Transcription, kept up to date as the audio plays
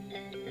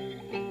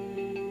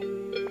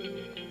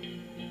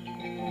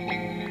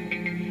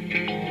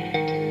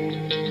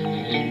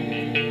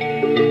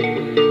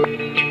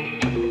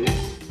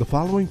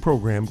following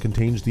program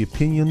contains the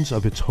opinions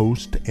of its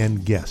host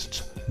and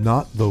guests,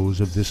 not those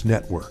of this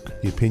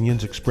network. The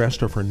opinions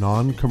expressed are for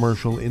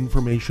non-commercial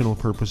informational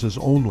purposes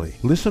only.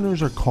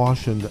 Listeners are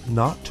cautioned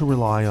not to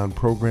rely on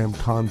program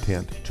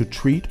content to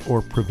treat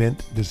or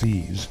prevent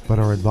disease, but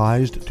are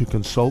advised to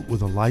consult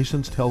with a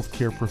licensed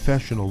healthcare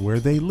professional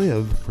where they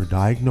live for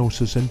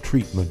diagnosis and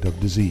treatment of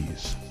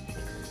disease.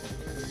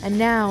 And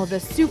now, the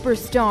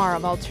superstar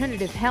of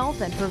alternative health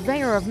and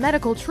purveyor of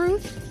medical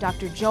truth,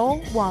 Dr.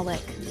 Joel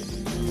Wallach.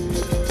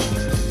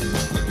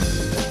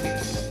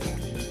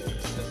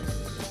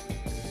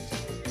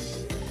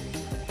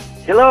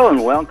 Hello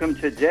and welcome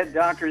to Dead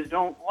Doctors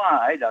Don't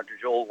Lie. Dr.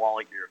 Joel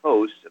Wallach, your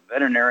host, a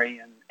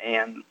veterinarian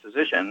and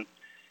physician.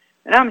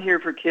 And I'm here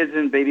for kids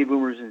and baby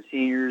boomers and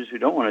seniors who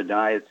don't want to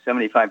die at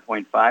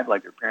 75.5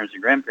 like their parents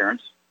and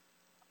grandparents.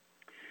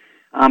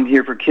 I'm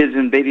here for kids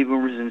and baby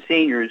boomers and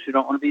seniors who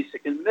don't want to be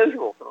sick and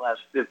miserable for the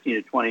last 15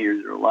 to 20 years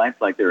of their life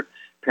like their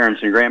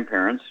parents and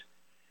grandparents.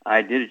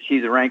 I did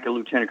achieve the rank of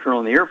Lieutenant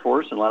Colonel in the Air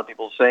Force, and a lot of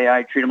people say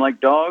I treat them like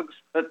dogs,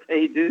 but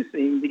they do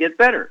seem to get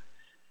better.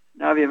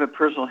 Now, if you have a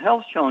personal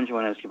health challenge you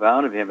want to ask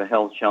about, if you have a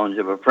health challenge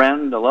of a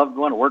friend, a loved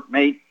one, a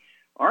workmate,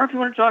 or if you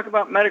want to talk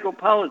about medical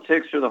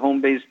politics or the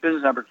home-based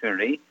business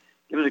opportunity,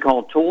 give us a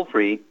call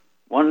toll-free,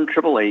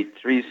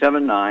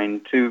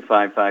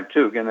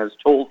 1-888-379-2552. Again, that's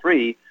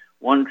toll-free,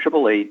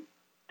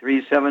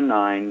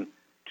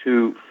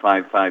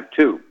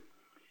 1-888-379-2552.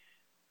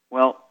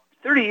 Well,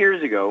 30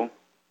 years ago,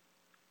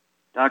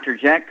 Dr.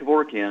 Jack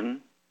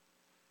Kevorkian,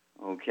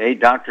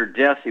 Dr.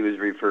 Death he was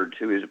referred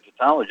to, he's a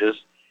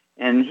pathologist,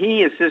 and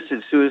he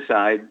assisted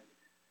suicide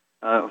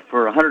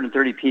for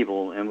 130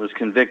 people and was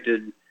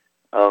convicted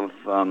of,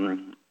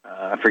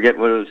 I forget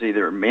what it was,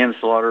 either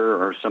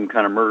manslaughter or some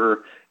kind of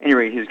murder.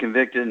 Anyway, he was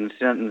convicted and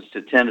sentenced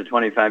to 10 to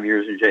 25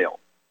 years in jail.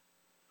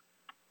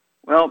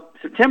 Well,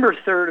 September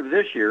 3rd of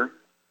this year,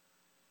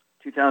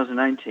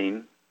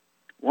 2019,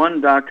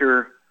 one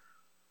Dr.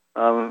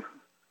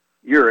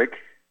 Urich,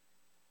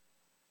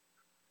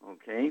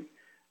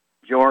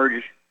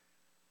 George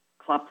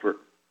Klopfer,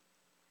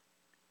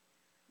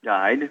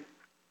 died.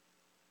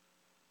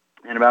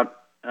 And about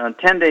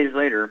 10 days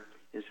later,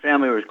 his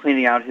family was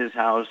cleaning out his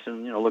house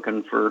and,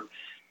 looking for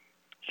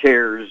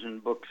chairs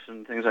and books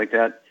and things like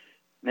that.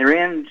 And they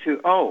ran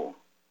into,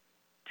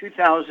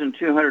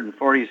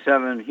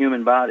 2,247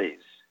 human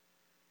bodies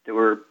that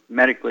were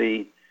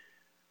medically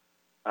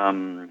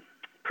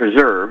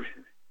preserved,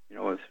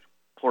 with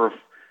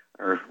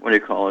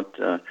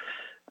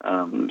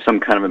some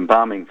kind of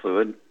embalming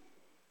fluid.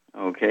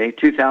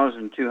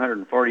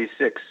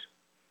 2,246.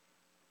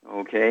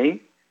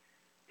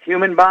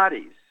 Human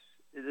bodies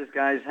in this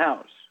guy's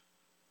house.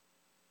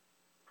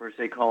 Of course,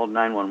 they called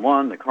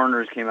 911. The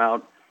coroners came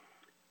out.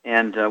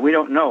 And we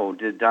don't know,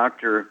 did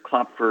Dr.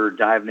 Klopfer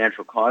die of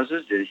natural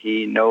causes? Did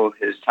he know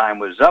his time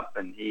was up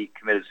and he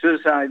committed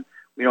suicide?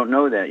 We don't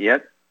know that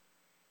yet.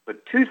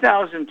 But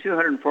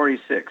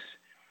 2,246,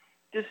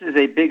 this is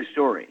a big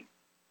story.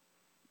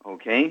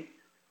 What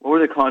were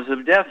the causes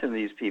of death in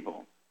these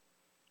people?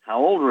 How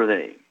old were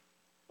they?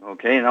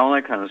 And all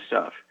that kind of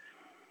stuff.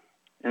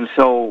 And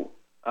so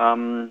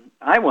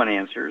I want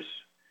answers.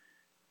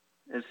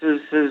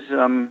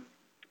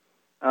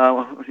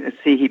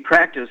 He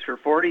practiced for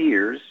 40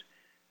 years.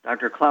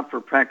 Dr.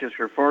 Klopfer practiced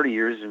for 40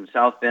 years in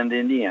South Bend,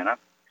 Indiana,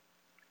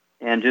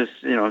 and just,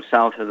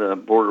 south of the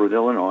border with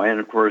Illinois. And,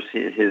 of course,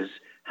 his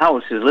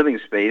house, his living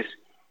space,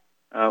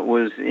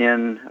 was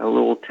in a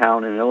little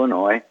town in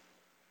Illinois.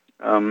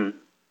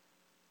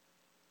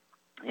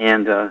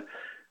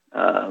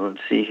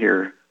 Let's see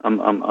here.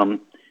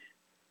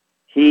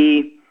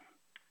 He,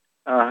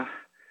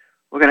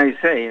 what can I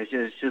say? It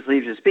just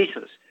leaves you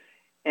speechless.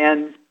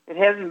 And it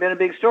hasn't been a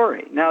big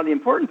story. Now, the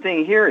important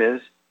thing here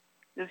is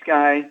this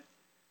guy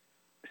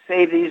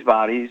saved these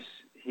bodies.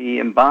 He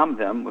embalmed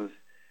them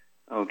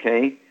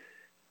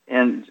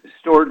and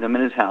stored them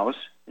in his house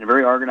in a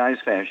very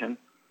organized fashion.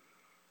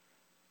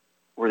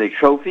 Were they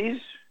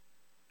trophies?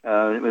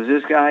 Was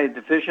this guy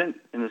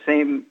deficient in the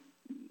same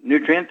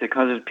nutrient that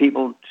causes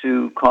people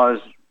to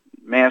cause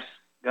mass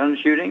gun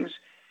shootings?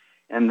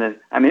 And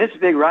it's a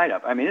big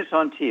write-up. It's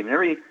on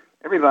TV.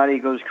 Everybody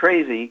goes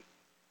crazy.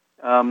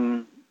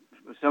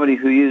 Somebody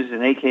who used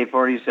an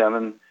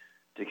AK-47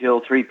 to kill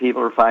 3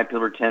 people or 5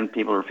 people or 10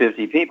 people or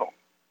 50 people.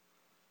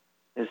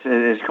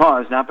 It's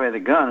caused not by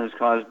the gun, it's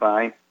caused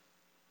by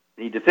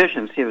the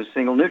deficiency of a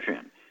single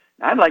nutrient.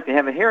 Now, I'd like to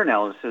have a hair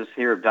analysis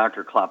here of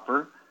Dr.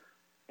 Klopfer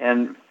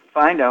and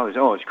find out,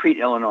 it's Crete,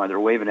 Illinois. They're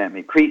waving at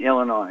me. Crete,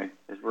 Illinois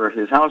is where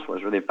his house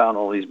was, where they found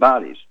all these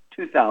bodies.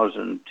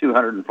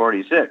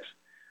 2,246.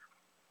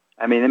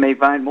 They may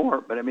find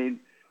more, but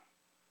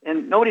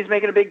and nobody's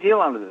making a big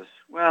deal out of this.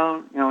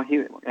 Well, he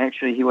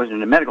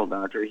wasn't a medical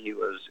doctor. He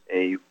was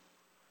he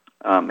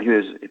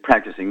was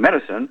practicing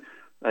medicine.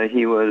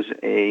 He was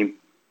a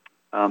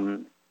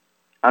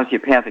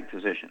osteopathic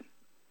physician.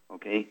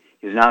 He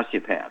was an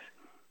osteopath,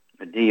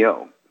 a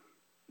DO.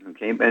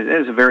 But it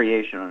was a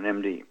variation on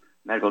an MD,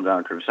 medical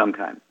doctor of some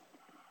kind.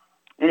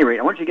 Anyway,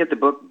 I want you to get the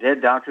book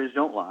Dead Doctors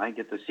Don't Lie.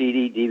 Get the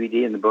CD,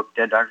 DVD, and the book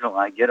Dead Doctors Don't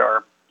Lie. Get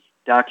our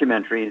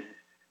documentaries,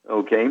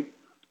 okay?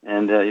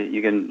 And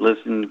you can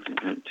listen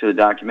to the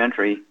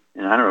documentary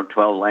in,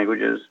 12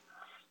 languages.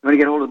 You want to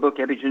get hold of the book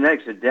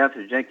Epigenetics of Death,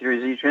 the Genetic Theory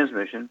of Disease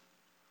Transmission.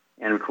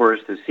 And, of course,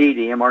 the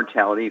CD,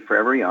 Immortality,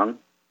 Forever Young.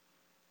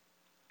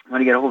 You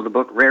want to get a hold of the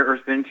book Rare Earth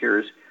Spin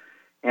Cures.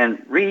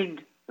 And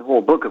read the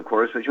whole book, of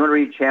course, but you want to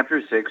read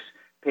Chapter 6,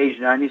 page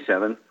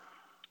 97,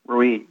 where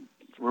we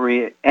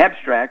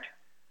abstract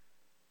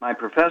my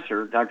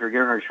professor, Dr.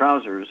 Gerhard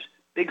Schrauzer's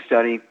big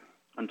study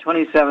on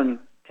 27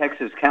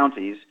 Texas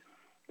counties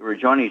that were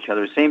joining each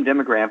other, same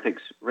demographics,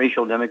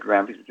 racial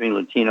demographics between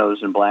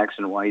Latinos and blacks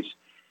and whites,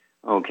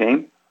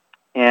 okay?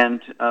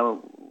 And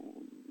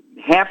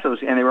half those,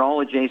 and they were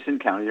all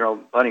adjacent counties, they're all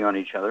butting on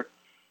each other,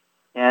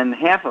 and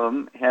half of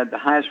them had the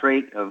highest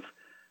rate of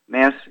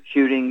mass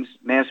shootings,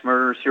 mass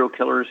murder, serial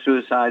killers,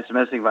 suicides,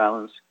 domestic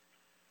violence.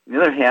 And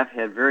the other half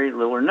had very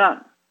little or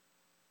none.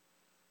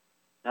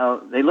 Now,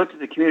 they looked at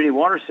the community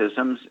water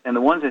systems, and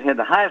the ones that had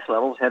the highest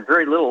levels had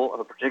very little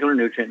of a particular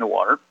nutrient in the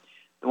water.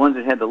 The ones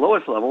that had the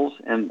lowest levels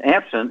and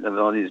absent of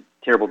all these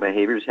terrible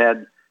behaviors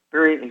had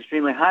very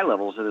extremely high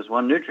levels of this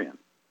one nutrient.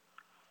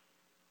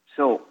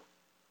 So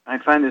I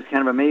find this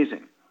kind of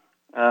amazing.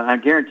 I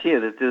guarantee you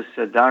that this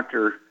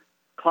Dr.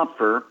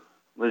 Klopfer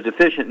was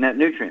deficient in that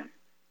nutrient,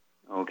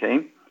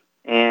 okay?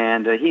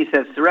 And he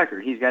sets the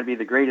record. He's got to be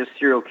the greatest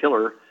serial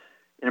killer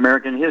in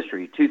American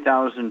history,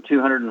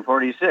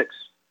 2,246.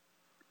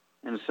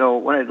 And so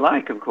what I'd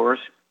like, of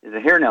course, is a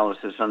hair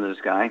analysis on this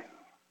guy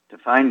to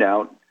find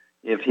out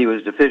if he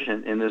was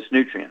deficient in this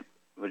nutrient,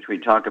 which we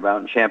talk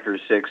about in Chapter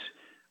 6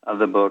 of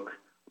the book,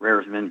 Rare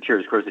Earth Spin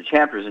Cures. Of course, the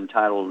chapter is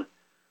entitled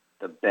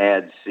The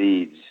Bad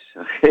Seeds,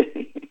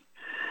 okay?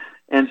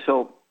 And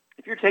so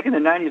if you're taking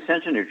the 90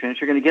 essential nutrients,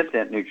 you're going to get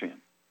that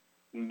nutrient.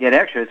 You can get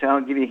extra. So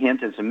I'll give you a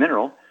hint. It's a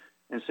mineral.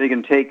 And so you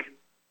can take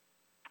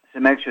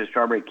some extra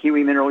strawberry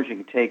kiwi minerals. You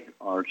can take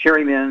our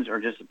cherry mints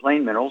or just the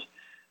plain minerals.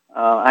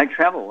 I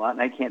travel a lot,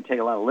 and I can't take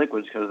a lot of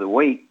liquids because of the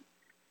weight.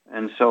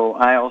 And so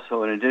I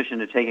also, in addition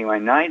to taking my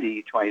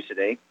 90 twice a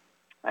day,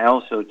 I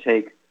also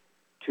take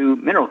 2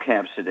 mineral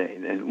caps a day.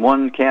 And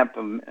 1 cap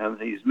of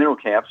these mineral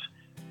caps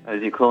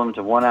is equivalent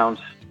to 1 ounce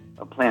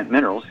of plant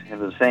minerals, have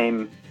the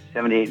same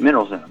 78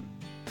 minerals in them.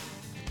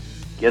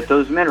 Get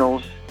those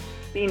minerals.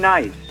 Be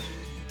nice.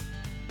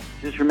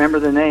 Just remember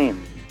the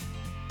name.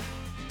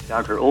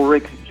 Dr.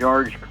 Ulrich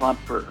George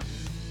Klopfer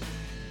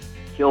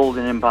killed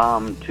and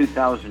embalmed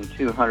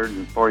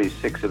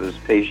 2,246 of his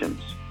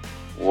patients.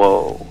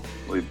 Whoa.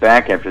 We'll be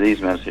back after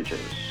these messages.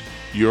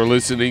 You're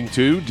listening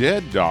to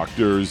Dead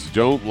Doctors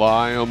Don't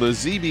Lie on the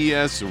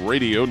ZBS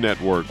Radio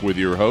Network with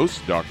your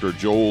host, Dr.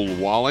 Joel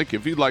Wallach.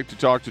 If you'd like to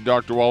talk to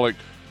Dr. Wallach,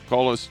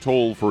 call us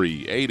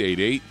toll-free,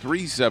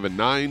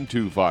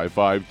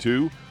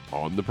 888-379-2552.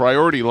 On the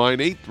priority line,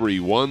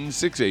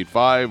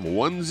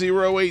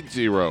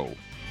 831-685-1080.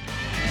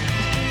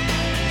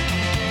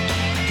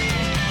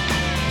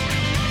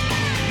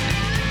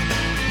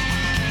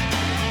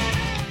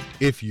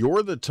 If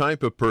you're the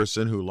type of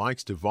person who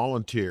likes to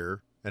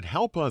volunteer and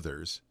help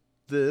others,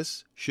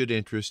 this should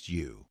interest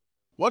you.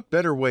 What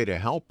better way to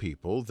help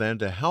people than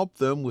to help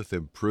them with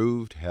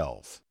improved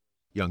health?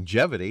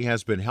 Youngevity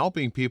has been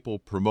helping people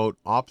promote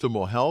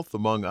optimal health,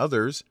 among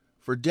others,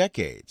 for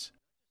decades.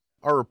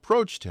 Our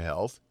approach to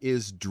health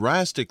is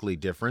drastically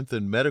different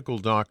than medical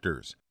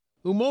doctors,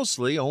 who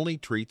mostly only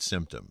treat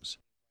symptoms.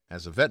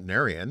 As a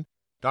veterinarian,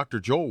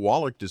 Dr. Joel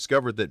Wallach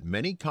discovered that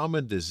many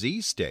common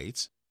disease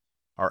states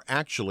are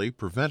actually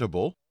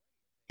preventable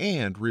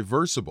and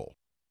reversible.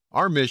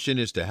 Our mission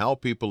is to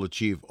help people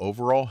achieve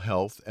overall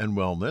health and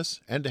wellness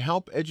and to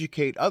help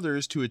educate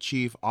others to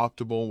achieve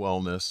optimal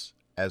wellness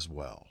as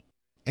well.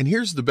 And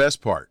here's the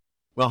best part.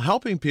 While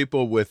helping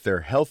people with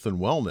their health and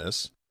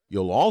wellness,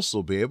 you'll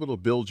also be able to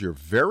build your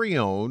very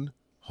own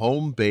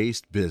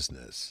home-based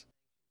business.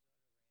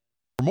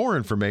 For more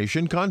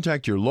information,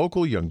 contact your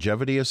local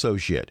Youngevity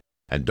associate.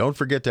 And don't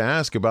forget to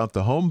ask about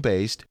the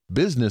home-based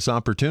business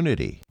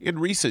opportunity. In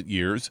recent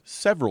years,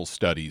 several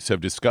studies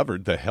have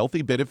discovered the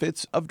healthy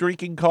benefits of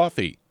drinking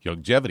coffee.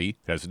 Youngevity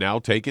has now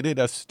taken it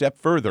a step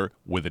further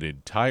with an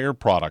entire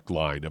product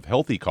line of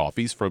healthy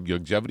coffees from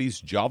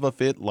Youngevity's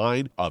JavaFit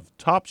line of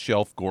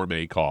top-shelf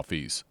gourmet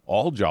coffees.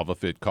 All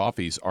JavaFit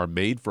coffees are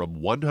made from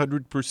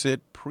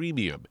 100%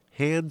 premium,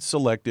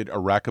 hand-selected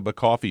Arabica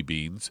coffee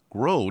beans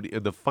grown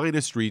in the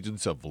finest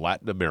regions of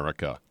Latin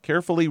America,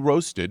 carefully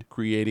roasted,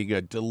 creating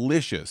a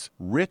delicious,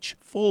 rich,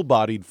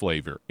 full-bodied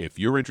flavor. If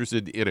you're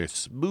interested in a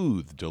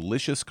smooth,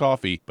 delicious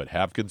coffee but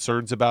have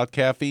concerns about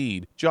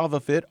caffeine,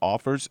 JavaFit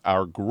offers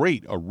our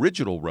great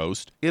original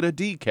roast in a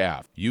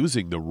decaf,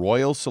 using the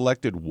Royal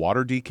Selected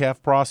Water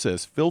Decaf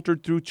process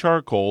filtered through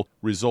charcoal,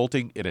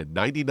 resulting in a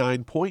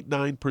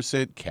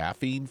 99.9%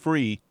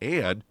 caffeine-free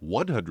and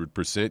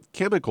 100%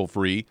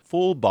 chemical-free,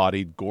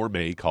 full-bodied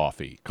gourmet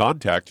coffee.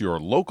 Contact your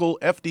local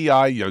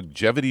FDI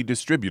Youngevity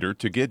distributor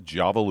to get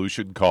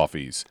Javalution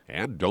coffees.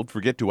 And don't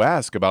forget to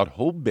ask about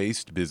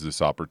home-based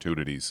business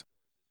opportunities.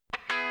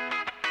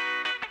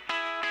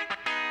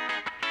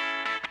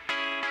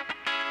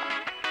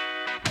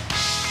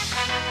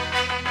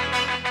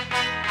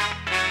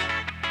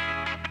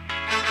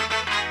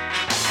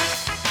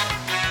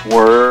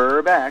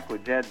 We're back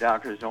with Dead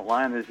Doctors Don't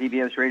Lie on the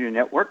ZBS Radio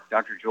Network.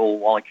 Dr. Joel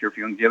Wallach here for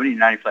Youngevity,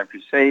 95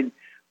 Crusade.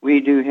 We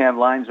do have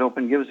lines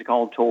open. Give us a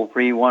call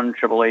toll-free,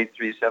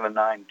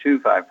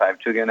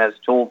 1-888-379-2552. Again, that's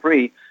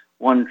toll-free,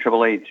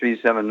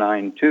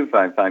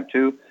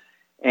 1-888-379-2552.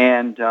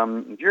 And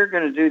if you're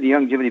going to do the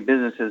Youngevity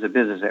business as a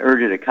business, I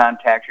urge you to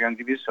contact your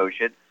Youngevity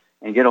associate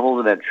and get a hold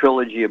of that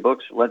trilogy of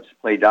books, Let's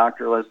Play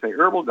Doctor, Let's Play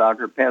Herbal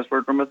Doctor,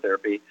 Password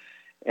Aromatherapy.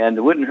 And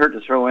it wouldn't hurt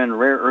to throw in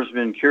Rare Earths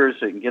and Cures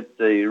so you can get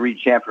read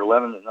Chapter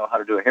 11 to know how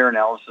to do a hair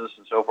analysis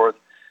and so forth,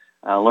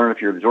 learn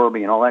if you're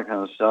absorbing and all that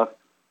kind of stuff,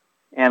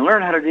 and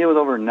learn how to deal with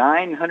over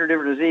 900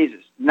 different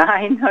diseases.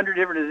 900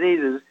 different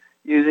diseases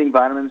using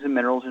vitamins and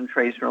minerals and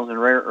trace minerals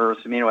and rare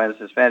earths, amino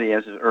acids, fatty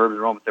acids, herbs,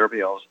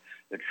 aromatherapy oils.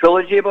 The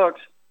trilogy of books,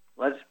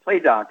 Let's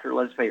Play Doctor,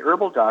 Let's Play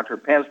Herbal Doctor,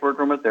 Password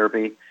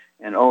Aromatherapy,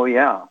 and oh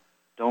yeah,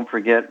 don't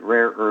forget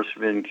Rare Earths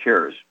and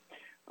Cures.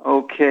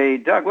 Okay,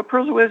 Doug, what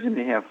pearls of wisdom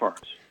do you have for us?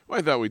 Well,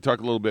 I thought we'd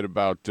talk a little bit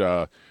about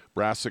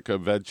brassica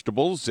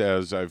vegetables,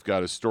 as I've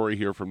got a story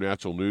here from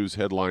Natural News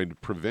headlined,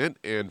 Prevent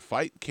and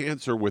Fight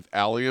Cancer with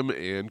Allium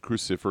and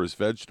Cruciferous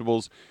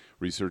Vegetables.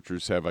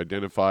 Researchers have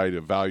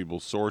identified valuable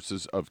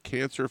sources of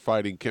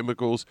cancer-fighting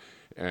chemicals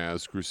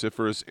as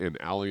cruciferous and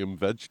allium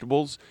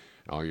vegetables.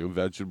 Allium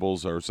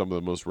vegetables are some of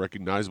the most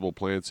recognizable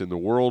plants in the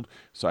world,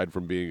 aside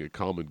from being a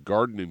common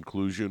garden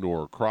inclusion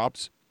or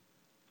crops.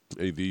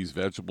 These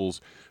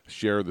vegetables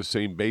share the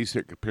same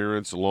basic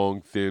appearance,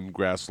 long, thin,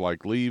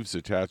 grass-like leaves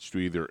attached to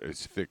either a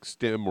thick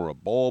stem or a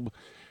bulb.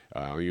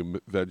 Allium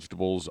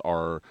vegetables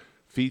are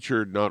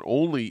featured not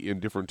only in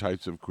different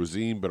types of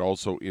cuisine, but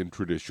also in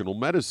traditional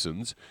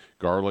medicines.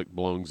 Garlic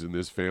belongs in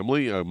this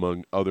family.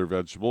 Among other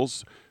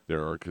vegetables,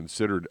 there are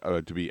considered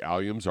to be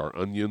alliums are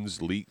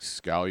onions,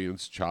 leeks,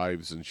 scallions,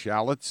 chives, and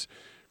shallots.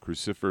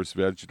 Cruciferous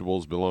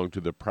vegetables belong to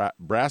the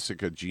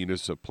Brassica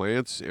genus of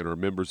plants and are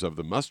members of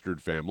the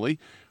mustard family,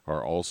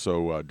 are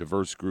also a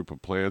diverse group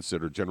of plants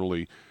that are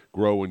generally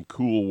grow in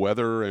cool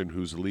weather and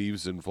whose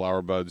leaves and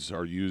flower buds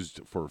are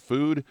used for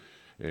food.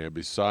 And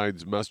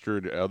besides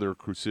mustard, other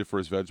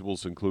cruciferous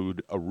vegetables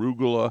include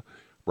arugula,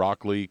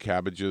 broccoli,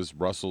 cabbages,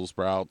 Brussels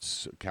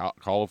sprouts,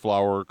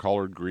 cauliflower,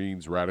 collard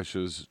greens,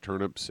 radishes,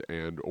 turnips,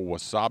 and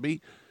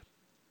wasabi.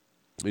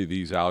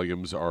 These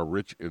alliums are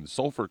rich in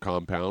sulfur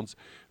compounds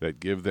that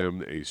give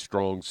them a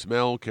strong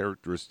smell,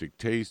 characteristic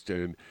taste,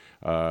 and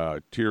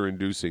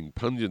tear-inducing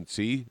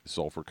pungency.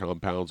 Sulfur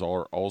compounds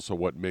are also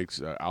what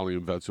makes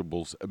allium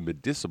vegetables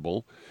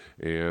medicinal,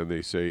 and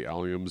they say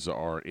alliums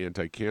are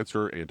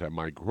anti-cancer,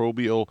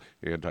 antimicrobial,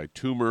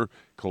 anti-tumor,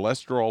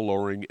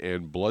 cholesterol-lowering,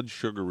 and blood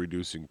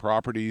sugar-reducing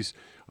properties.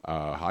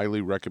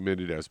 Highly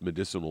recommended as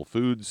medicinal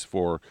foods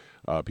for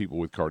people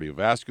with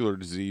cardiovascular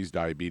disease,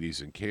 diabetes,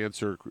 and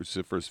cancer.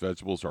 Cruciferous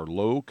vegetables are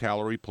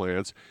low-calorie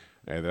plants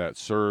and that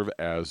serve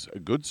as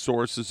good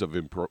sources of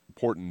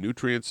important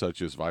nutrients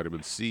such as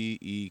vitamin C,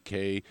 E,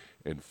 K,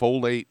 and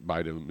folate,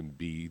 vitamin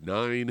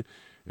B9.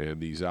 And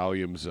these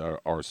alliums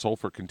are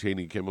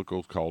sulfur-containing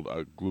chemicals called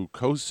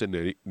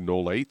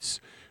glucosinolates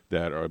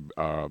that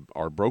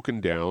are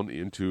broken down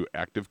into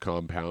active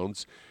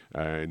compounds.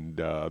 And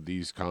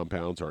these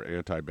compounds are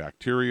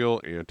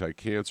antibacterial,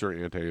 anti-cancer,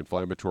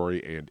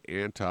 anti-inflammatory, and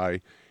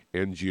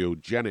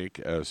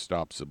anti-angiogenic,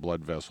 stops the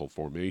blood vessel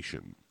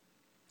formation.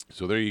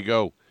 So there you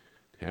go.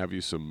 Have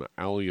you some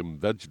allium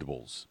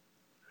vegetables?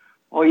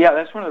 Well, yeah,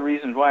 that's one of the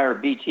reasons why our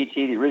BTT,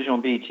 the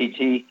original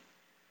BTT,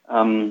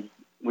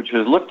 which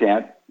was looked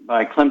at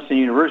by Clemson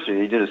University,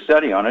 they did a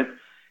study on it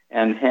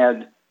and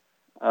had,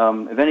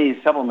 if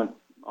any supplement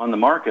on the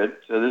market,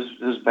 so this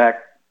is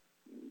back,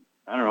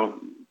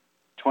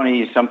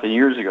 20-something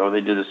years ago, they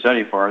did a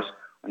study for us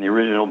on the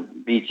original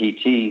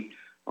BTT,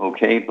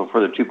 before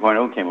the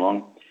 2.0 came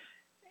along.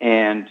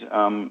 And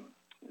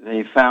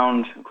they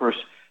found, of course,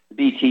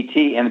 the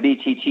BTT and the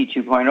BTT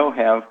 2.0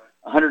 have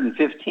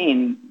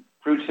 115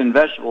 fruits and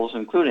vegetables,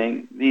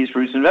 including these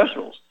fruits and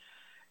vegetables.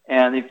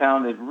 And they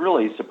found it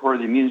really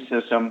supported the immune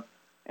system,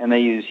 and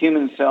they used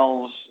human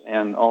cells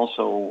and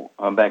also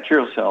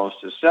bacterial cells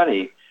to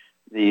study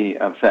the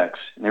effects.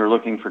 And they were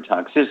looking for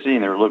toxicity,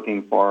 and they were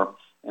looking for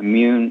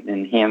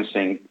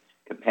immune-enhancing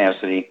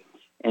capacity.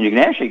 And you can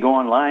actually go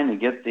online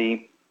and get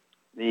the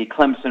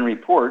Clemson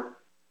report.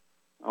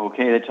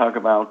 They talk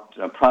about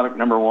product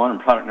number 1 and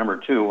product number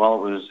 2.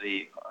 Well, it was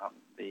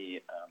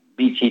the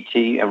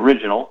BTT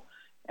original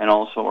and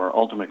also our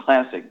Ultimate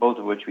Classic, both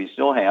of which we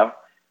still have.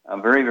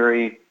 Very,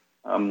 very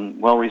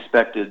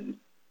well-respected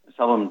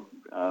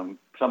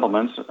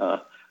supplements,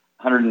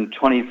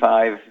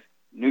 125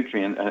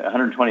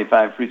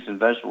 125 fruits and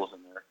vegetables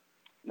in there.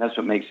 And that's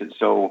what makes it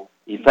so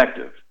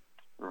effective.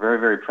 We're very,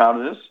 very proud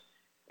of this.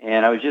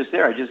 And I was just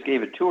there. I just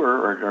gave a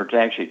tour,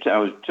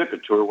 took a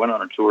tour, went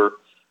on a tour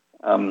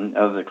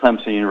of the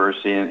Clemson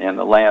University and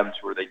the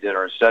labs where they did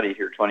our study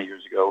here 20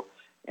 years ago,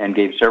 and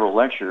gave several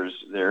lectures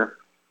there.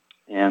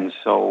 And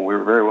so we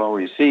were very well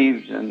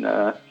received, and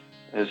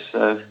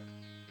it's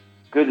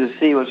good to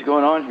see what's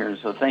going on here. And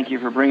so thank you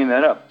for bringing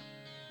that up.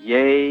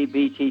 Yay,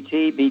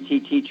 BTT,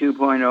 BTT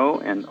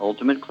 2.0, and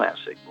Ultimate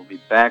Classic. We'll be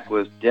back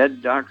with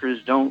Dead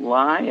Doctors Don't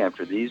Lie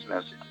after these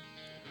messages.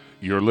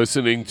 You're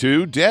listening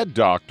to Dead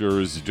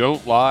Doctors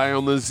Don't Lie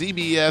on the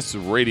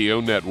ZBS Radio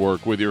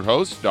Network with your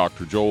host,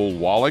 Dr. Joel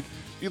Wallach.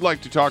 If you'd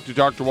like to talk to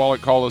Dr. Wallach,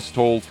 call us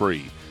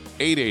toll-free,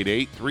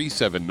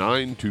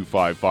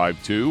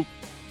 888-379-2552.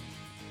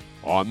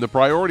 On the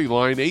priority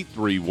line,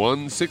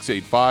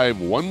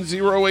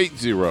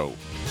 831-685-1080.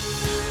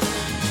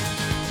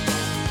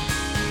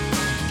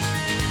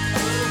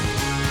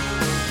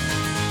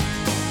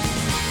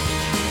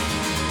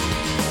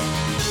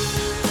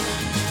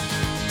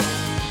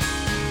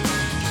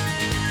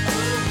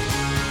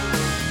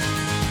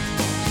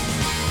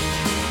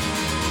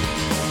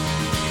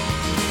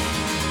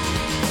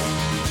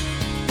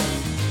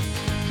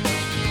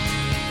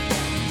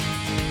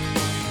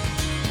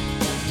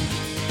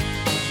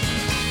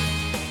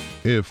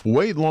 If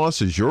weight loss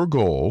is your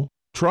goal,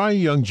 try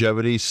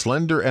Youngevity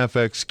Slender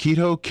FX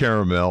Keto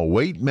Caramel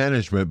Weight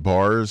Management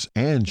Bars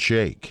and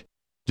Shake.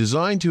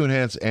 Designed to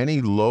enhance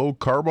any low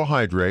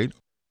carbohydrate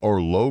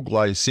or low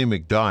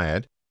glycemic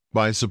diet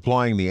by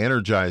supplying the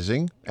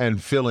energizing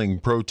and filling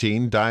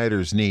protein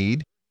dieters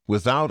need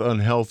without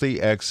unhealthy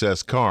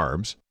excess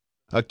carbs,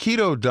 a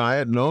keto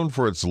diet known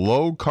for its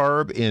low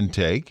carb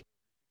intake,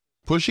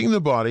 pushing the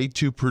body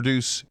to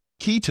produce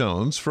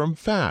ketones from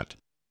fat.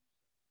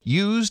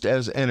 Used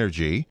as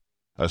energy,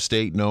 a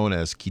state known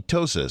as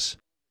ketosis,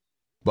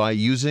 by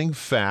using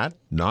fat,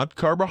 not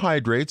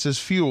carbohydrates, as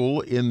fuel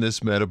in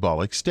this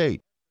metabolic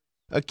state.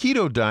 A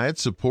keto diet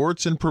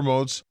supports and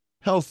promotes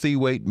healthy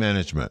weight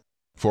management.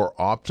 For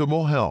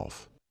optimal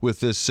health, with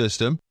this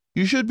system,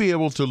 you should be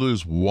able to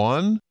lose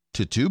 1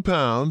 to 2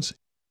 pounds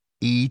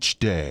each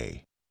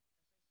day.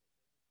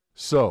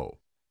 So,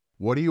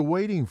 what are you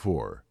waiting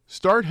for?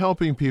 Start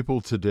helping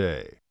people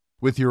today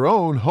with your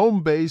own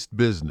home-based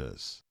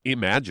business.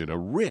 Imagine a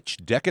rich,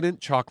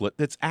 decadent chocolate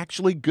that's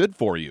actually good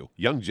for you.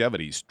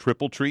 Youngevity's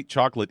Triple Treat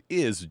chocolate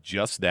is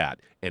just that,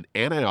 an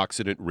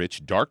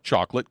antioxidant-rich dark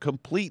chocolate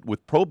complete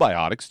with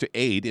probiotics to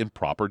aid in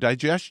proper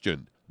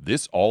digestion.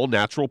 This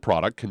all-natural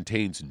product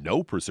contains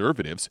no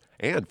preservatives,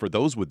 and for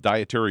those with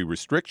dietary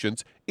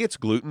restrictions, it's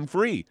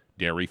gluten-free,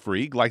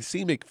 dairy-free,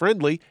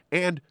 glycemic-friendly,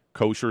 and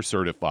kosher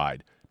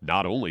certified.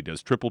 Not only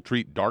does Triple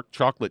Treat dark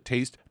chocolate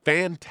taste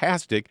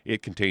fantastic,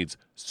 it contains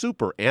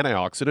super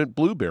antioxidant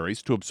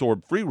blueberries to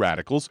absorb free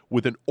radicals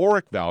with an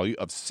ORAC value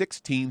of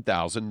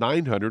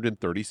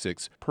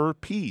 16,936 per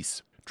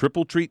piece.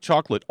 Triple Treat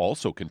chocolate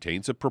also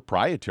contains a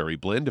proprietary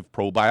blend of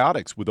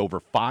probiotics with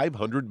over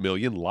 500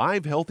 million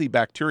live healthy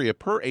bacteria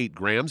per 8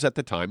 grams at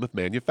the time of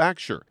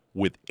manufacture,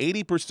 with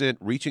 80%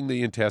 reaching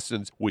the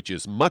intestines, which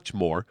is much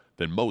more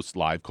than most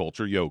live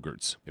culture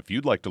yogurts. If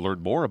you'd like to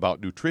learn more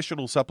about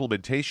nutritional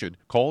supplementation,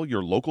 call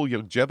your local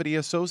Youngevity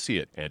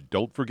associate, and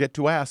don't forget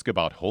to ask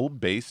about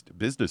home-based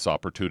business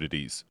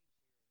opportunities.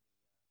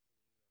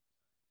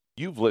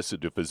 You've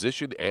listened to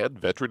physician and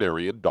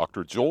veterinarian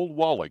Dr. Joel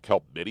Wallach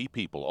help many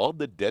people on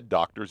the Dead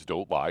Doctors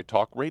Don't Lie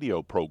talk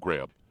radio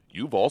program.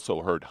 You've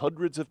also heard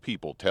hundreds of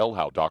people tell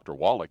how Dr.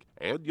 Wallach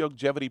and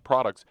Youngevity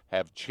products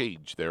have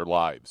changed their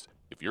lives.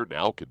 If you're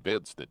now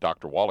convinced that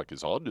Dr. Wallach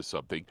is onto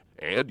something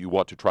and you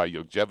want to try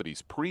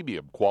Youngevity's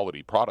premium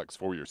quality products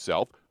for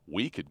yourself,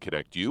 we can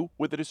connect you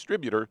with a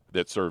distributor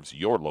that serves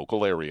your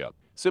local area.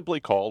 Simply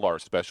call our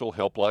special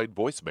helpline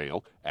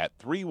voicemail at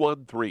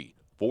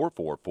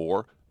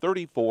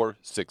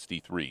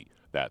 313-444-3463.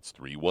 That's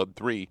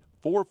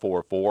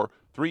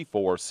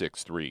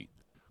 313-444-3463.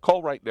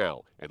 Call right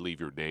now and leave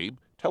your name,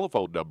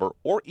 telephone number,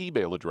 or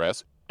email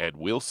address, and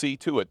we'll see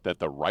to it that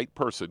the right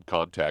person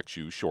contacts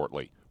you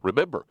shortly.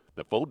 Remember,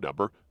 the phone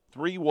number,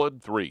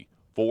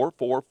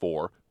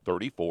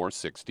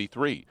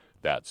 313-444-3463.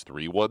 That's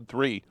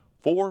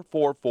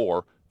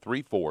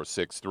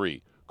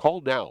 313-444-3463.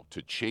 Call now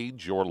to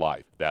change your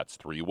life. That's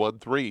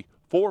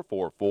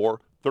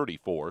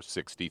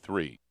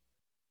 313-444-3463.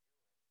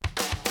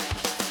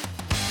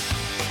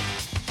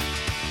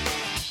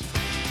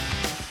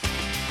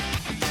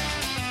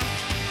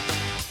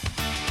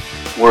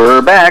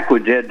 We're back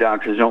with Dead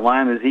Doctors Don't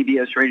Lie on the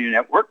ZBS Radio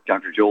Network.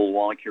 Dr. Joel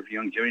Wallach here for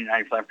Youngevity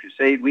 95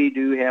 Crusade. We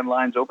do have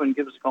lines open.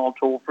 Give us a call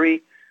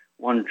toll-free,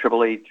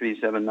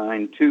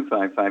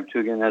 1-888-379-2552.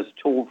 Again, that's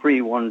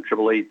toll-free,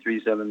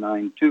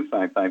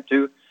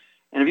 1-888-379-2552.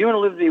 And if you want to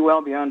live to be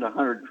well beyond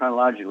 100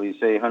 chronologically,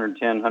 say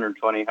 110,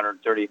 120,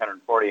 130,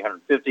 140,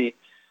 150,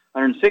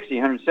 160,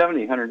 170,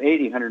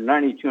 180,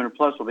 190, 200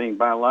 plus, while being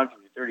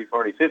biologically 30,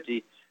 40,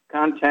 50,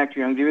 contact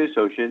your Youngevity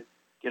associate.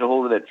 Get a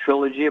hold of that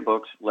trilogy of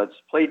books, Let's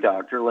Play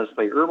Doctor, Let's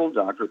Play Herbal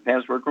Doctor,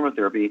 Password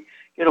Chromotherapy.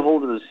 Get a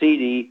hold of the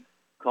CD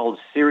called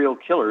Serial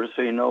Killers,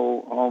 so you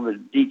know all the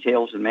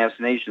details and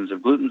machinations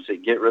of gluten, so you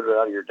get rid of it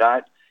out of your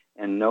diet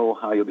and know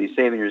how you'll be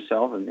saving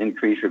yourself and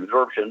increase your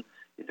absorption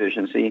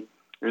efficiency.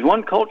 There's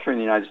one culture in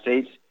the United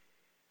States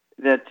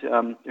that,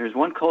 there's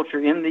one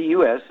culture in the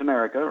U.S.,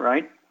 America,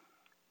 right,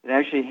 that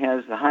actually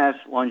has the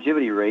highest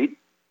longevity rate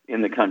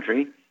in the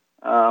country.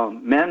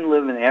 Men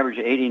live an average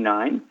of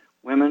 89.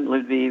 Women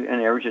live to be an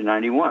average of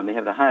 91. They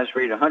have the highest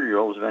rate of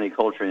 100-year-olds of any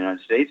culture in the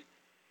United States.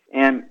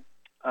 And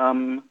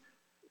the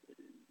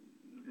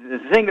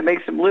thing that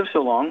makes them live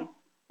so long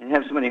and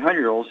have so many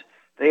 100-year-olds,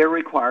 they are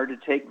required to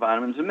take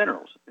vitamins and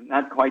minerals.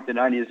 Not quite the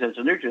 90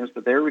 essential nutrients,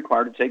 but they're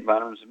required to take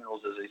vitamins and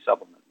minerals as a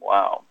supplement.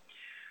 Wow.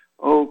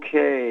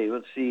 Okay,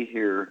 let's see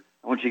here.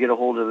 I want you to get a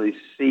hold of the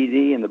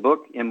CD and the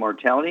book,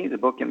 Immortality,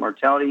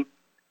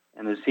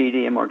 and the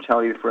CD,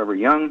 Immortality Forever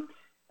Young.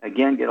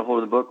 Again, get a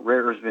hold of the book,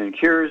 Rare Earths and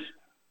Cures.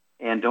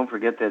 And don't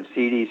forget that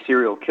CD,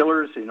 Serial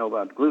Killers, so you know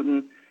about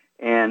gluten.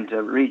 And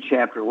read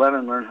Chapter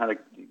 11, learn how to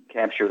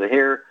capture the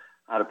hair,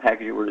 how to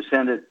package it, where to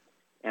send it,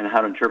 and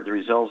how to interpret the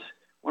results.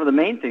 One of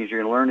the main things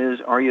you're going to learn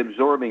is, are you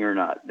absorbing or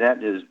not?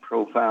 That is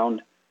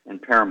profound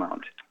and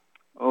paramount.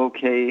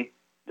 Okay,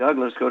 Doug,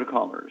 let's go to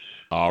callers.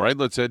 All right,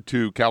 let's head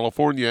to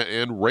California.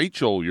 And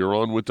Rachel, you're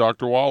on with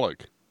Dr.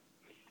 Wallach.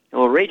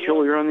 Hello,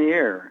 Rachel, you're on the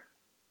air.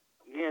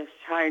 Yes,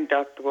 hi,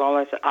 Dr.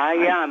 Wallace. I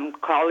am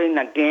calling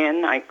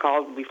again. I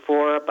called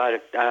before about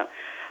a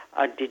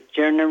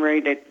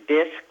degenerated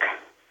disc,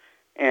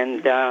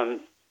 and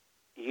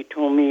you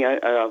told me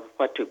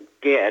what to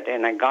get,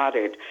 and I got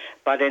it.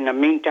 But in the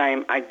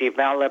meantime, I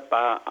developed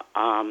a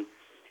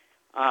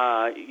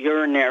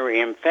urinary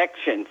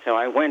infection, so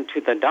I went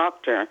to the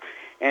doctor,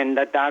 and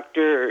the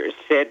doctor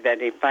said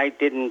that if I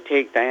didn't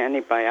take the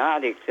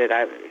antibiotics, that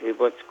it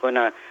was going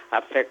to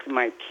affect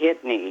my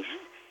kidneys.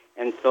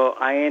 And so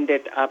I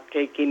ended up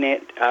taking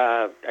it.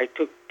 I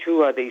took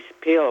 2 of these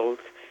pills,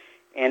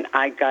 and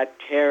I got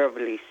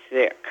terribly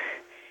sick.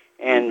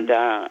 And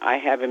I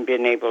haven't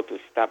been able to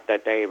stop the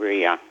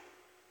diarrhea.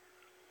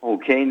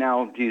 Okay,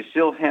 now, do you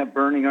still have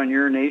burning on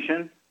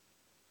urination?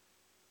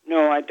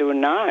 No, I do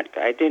not.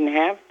 I didn't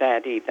have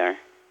that either.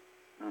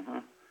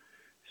 Uh-huh.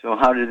 So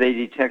how did they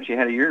detect you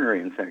had a urinary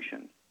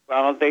infection?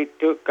 Well, they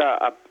took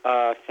a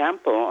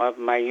sample of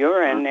my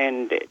urine,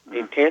 and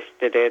they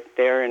tested it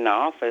there in the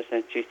office,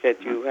 and she said,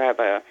 you have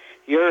a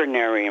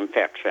urinary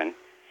infection.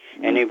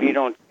 And if you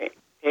don't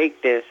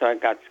take this, I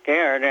got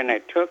scared, and I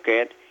took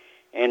it,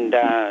 and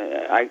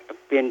I've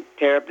been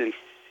terribly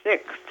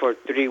sick for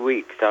 3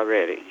 weeks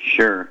already.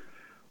 Sure.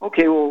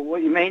 Okay, well,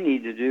 what you may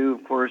need to do,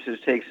 of course, is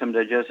take some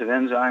digestive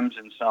enzymes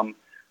and some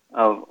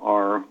of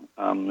our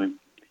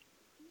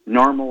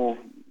normal,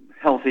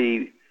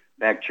 healthy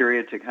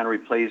bacteria to kind of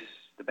replace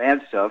the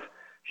bad stuff.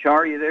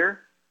 Shar, are you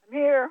there? I'm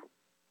here.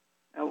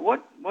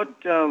 What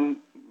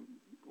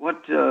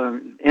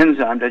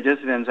enzyme,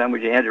 digestive enzyme,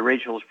 would you add to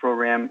Rachel's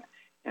program,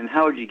 and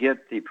how would you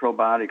get the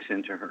probiotics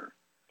into her?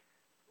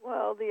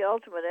 Well, the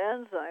ultimate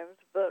enzymes,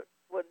 but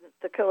wouldn't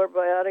the killer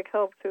biotic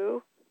help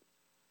too?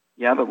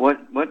 Yeah, but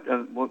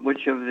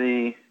which of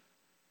the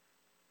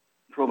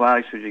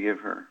probiotics would you give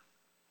her?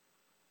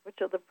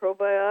 Which of the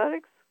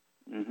probiotics?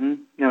 You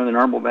know, the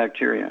normal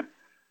bacteria.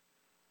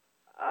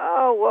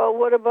 Oh, well,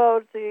 what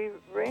about the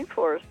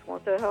rainforest?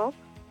 Won't that help?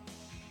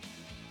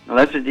 Well,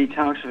 that's a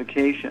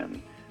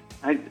detoxification.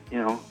 I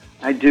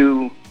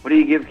do. What do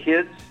you give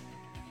kids?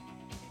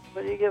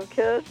 What do you give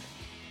kids?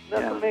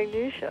 That's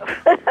magnesium.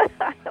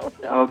 I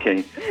don't know.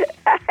 Okay.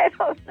 I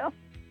don't know.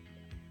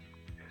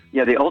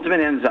 Yeah, the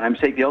ultimate enzymes.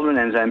 Take the ultimate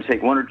enzymes.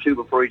 Take 1 or 2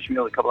 before each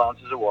meal, a couple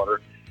ounces of water.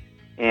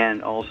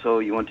 And also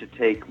you want to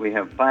take, we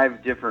have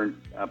 5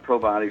 different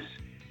probiotics.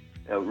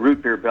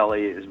 Root beer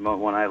belly is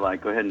one I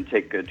like. Go ahead and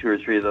take 2 or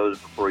 3 of those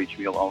before each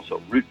meal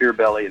also. Root beer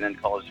belly, and then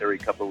call us every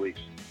couple of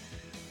weeks.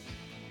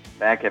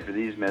 Back after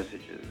these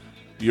messages.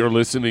 You're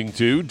listening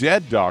to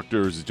Dead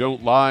Doctors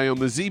Don't Lie on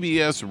the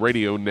ZBS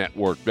Radio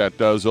Network. That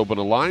does open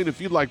a line. If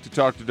you'd like to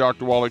talk to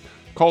Dr. Wallach,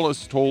 call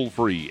us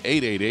toll-free,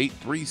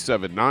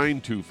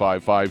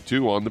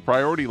 888-379-2552 on the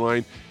priority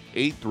line,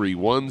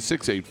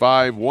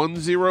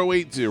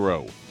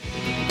 831-685-1080.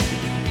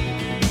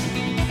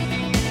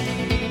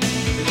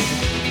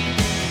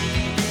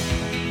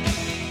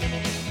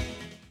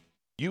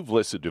 You've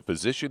listened to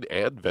physician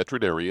and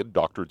veterinarian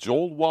Dr.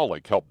 Joel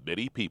Wallach help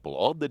many people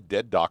on the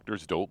Dead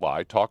Doctors Don't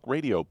Lie talk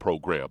radio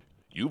program.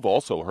 You've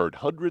also heard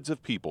hundreds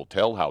of people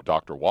tell how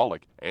Dr.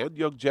 Wallach and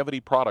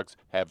Youngevity products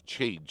have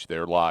changed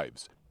their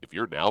lives. If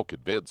you're now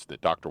convinced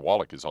that Dr.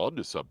 Wallach is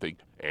onto something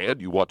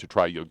and you want to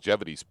try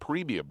Youngevity's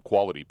premium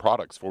quality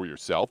products for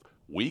yourself,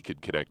 we can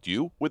connect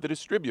you with a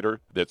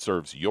distributor that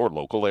serves your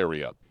local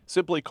area.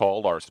 Simply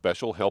call our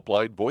special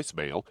helpline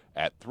voicemail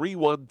at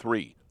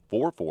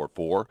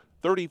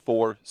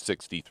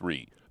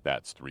 313-444-3463.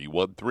 That's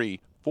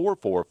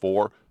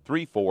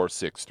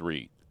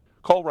 313-444-3463.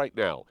 Call right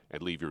now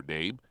and leave your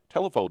name,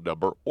 telephone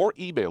number, or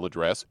email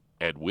address,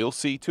 and we'll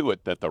see to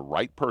it that the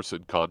right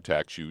person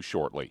contacts you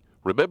shortly.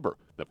 Remember,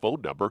 the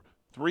phone number,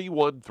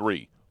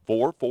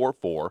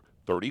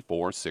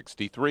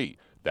 313-444-3463.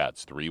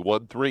 That's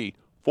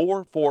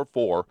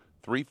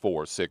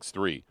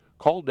 313-444-3463.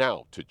 Call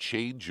now to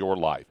change your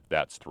life.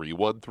 That's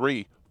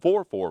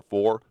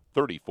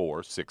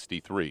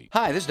 313-444-3463.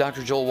 Hi, this is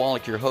Dr. Joel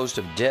Wallach, your host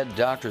of Dead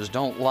Doctors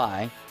Don't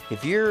Lie.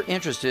 If you're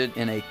interested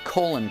in a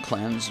colon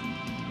cleanse,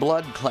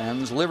 blood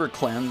cleanse, liver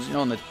cleanse,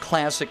 in the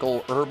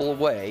classical herbal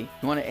way,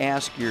 you want to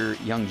ask your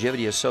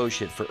Youngevity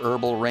associate for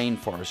Herbal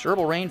Rainforest.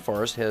 Herbal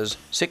Rainforest has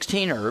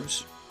 16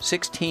 herbs,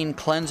 16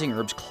 cleansing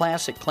herbs,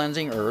 classic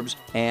cleansing herbs,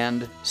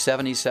 and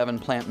 77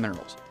 plant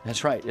minerals.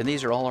 That's right, and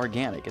these are all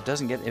organic. It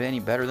doesn't get any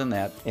better than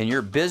that. In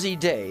your busy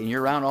day, and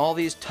you're around all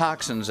these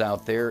toxins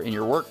out there in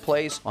your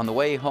workplace, on the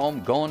way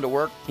home, going to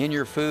work, in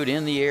your food,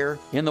 in the air,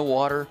 in the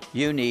water,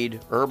 you need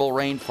Herbal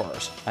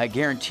Rainforest. I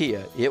guarantee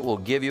you, it will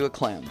give you a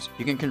cleanse.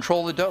 You can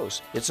control the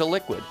dose. It's a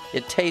liquid.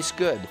 It tastes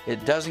good.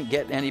 It doesn't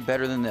get any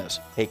better than this.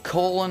 A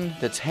colon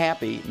that's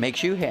happy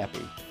makes you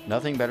happy.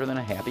 Nothing better than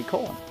a happy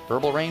colon.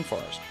 Herbal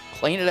Rainforest.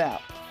 Clean it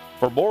out.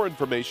 For more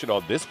information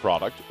on this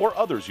product or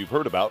others you've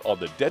heard about on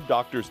the Dead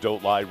Doctors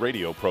Don't Lie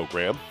radio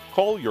program,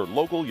 call your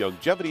local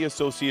Youngevity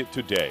associate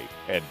today.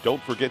 And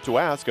don't forget to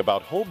ask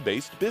about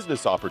home-based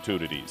business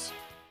opportunities.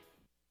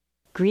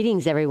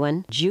 Greetings,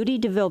 everyone. Judy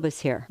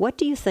DeVilbus here. What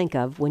do you think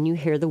of when you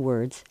hear the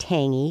words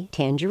tangy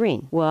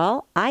tangerine?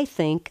 Well, I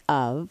think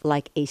of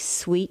like a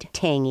sweet,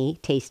 tangy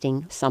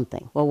tasting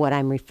something. Well, what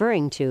I'm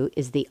referring to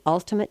is the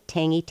Ultimate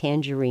Tangy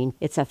Tangerine.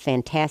 It's a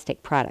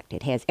fantastic product.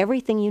 It has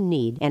everything you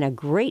need, and a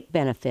great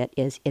benefit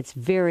is it's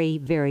very,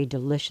 very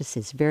delicious.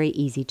 It's very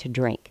easy to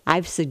drink.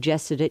 I've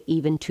suggested it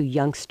even to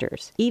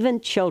youngsters. Even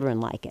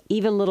children like it.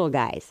 Even little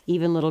guys.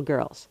 Even little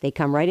girls. They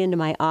come right into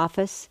my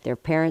office. Their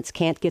parents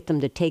can't get them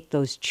to take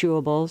those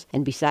chewables,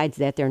 and besides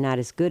that, they're not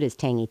as good as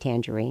Tangy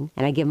Tangerine.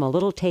 And I give them a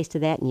little taste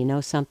of that, and you know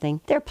something?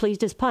 They're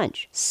pleased as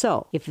punch.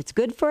 So, if it's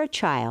good for a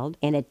child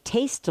and it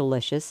tastes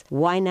delicious,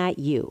 why not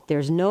you?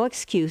 There's no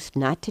excuse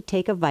not to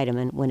take a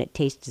vitamin when it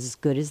tastes as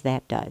good as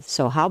that does.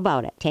 So how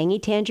about it? Tangy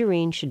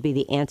Tangerine should be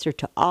the answer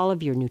to all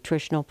of your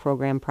nutritional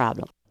program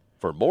problems.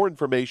 For more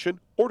information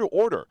or to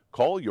order,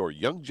 call your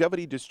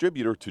Youngevity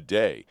distributor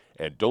today.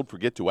 And don't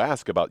forget to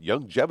ask about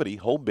Youngevity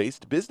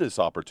home-based business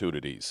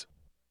opportunities.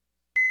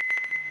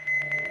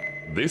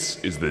 This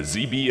is the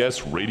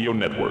ZBS Radio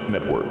Network.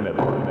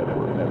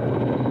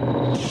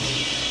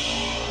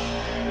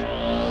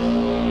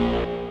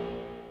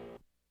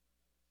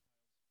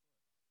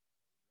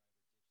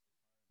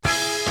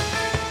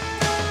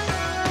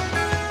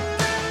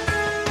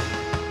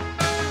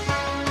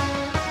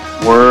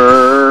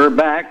 We're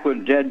back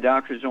with Dead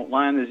Doctors Don't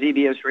Lie on the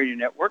ZBS Radio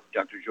Network.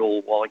 Dr.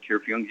 Joel Wallach here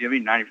for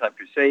Youngevity 95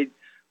 Crusade.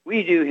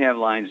 We do have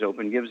lines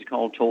open. Give us a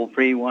call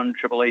toll-free,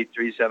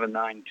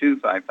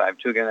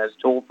 1-888-379-2552. Again, that's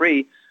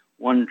toll-free,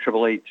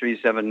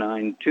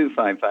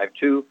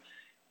 1-888-379-2552.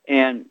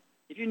 And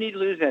if you need to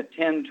lose that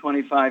 10,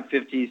 25,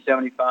 50,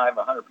 75,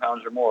 100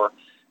 pounds or more,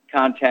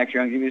 contact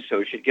your Youngevity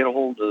associate. Get a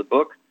hold of the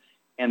book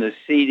and the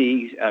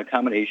CD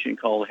combination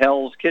called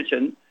Hell's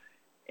Kitchen.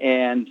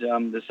 And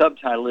the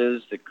subtitle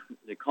is The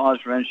Cause,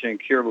 Prevention, and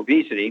Cure of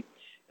Obesity.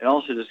 It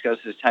also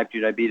discusses type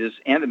 2 diabetes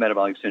and the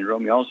metabolic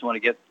syndrome. You also want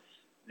to get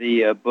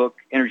the book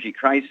Energy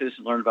Crisis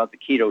and learn about the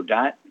keto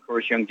diet. Of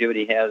course,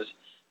 Youngevity has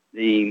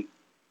the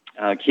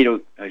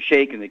keto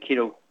shake and the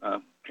keto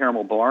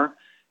caramel bar.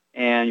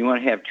 And you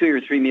want to have 2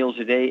 or 3 meals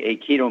a day, a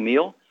keto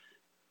meal.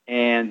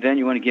 And then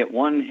you want to get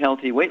one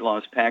healthy weight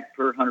loss pack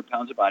per 100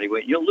 pounds of body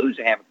weight. You'll lose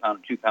a half a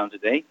pound to 2 pounds a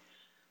day.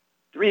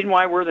 The reason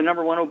why we're the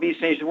number one obese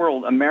nation in the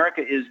world,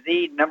 America is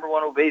the number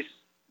one obese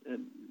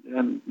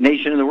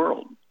nation in the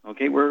world.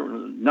 Okay, we're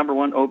the number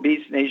one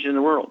obese nation in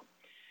the world.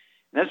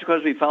 And that's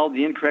because we followed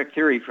the incorrect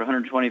theory for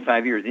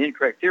 125 years. The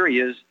incorrect theory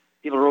is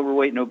people are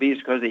overweight and obese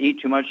because they eat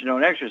too much and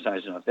don't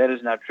exercise enough. That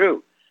is not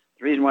true.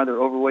 The reason why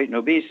they're overweight and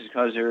obese is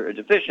because they're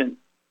deficient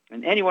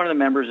in any one of the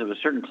members of a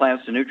certain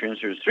class of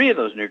nutrients. There's 3 of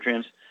those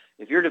nutrients.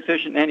 If you're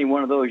deficient in any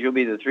one of those, you'll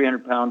be the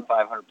 300-pound,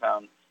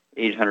 500-pound,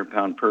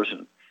 800-pound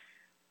person.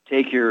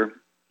 Take your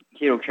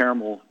keto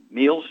caramel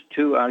meals,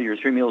 2 out of your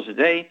 3 meals a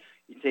day.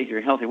 You take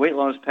your healthy weight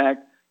loss pack,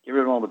 get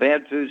rid of all the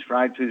bad foods,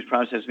 fried foods,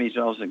 processed meats,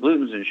 and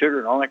glutens and sugar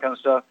and all that kind of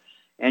stuff,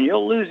 and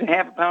you'll lose a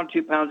half a pound,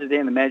 2 pounds a day,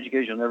 and the magic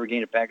is you'll never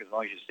gain it back as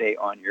long as you stay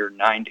on your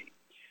 90.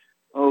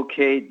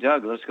 Okay,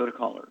 Doug, let's go to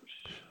callers.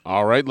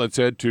 All right, let's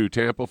head to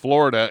Tampa,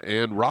 Florida.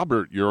 And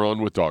Robert, you're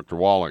on with Dr.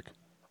 Wallach.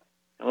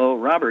 Hello,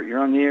 Robert, you're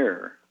on the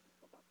air.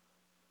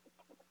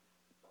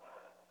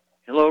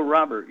 Hello,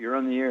 Robert, you're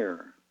on the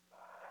air.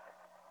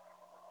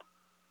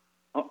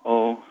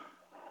 Uh-oh.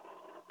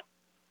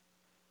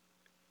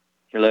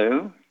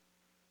 Hello?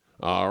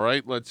 All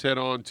right, let's head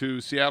on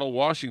to Seattle,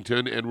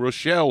 Washington. And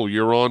Rochelle,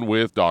 you're on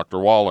with Dr.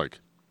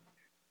 Wallach.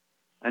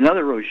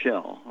 Another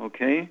Rochelle,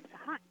 okay.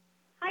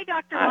 Hi,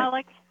 Dr.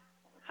 Wallach.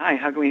 Hi,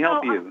 how can we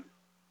help you?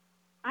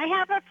 I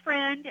have a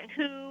friend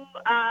who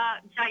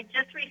I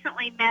just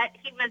recently met.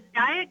 He was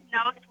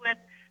diagnosed with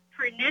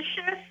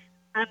pernicious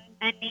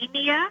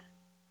anemia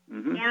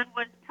and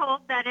was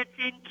told that it's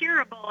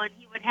incurable and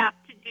he would have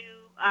to do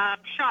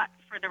shots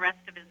for the rest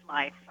of his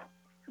life.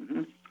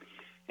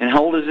 And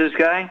how old is this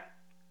guy?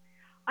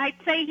 I'd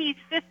say he's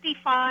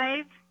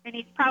 55, and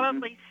he's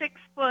probably 6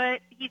 foot.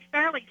 He's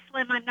fairly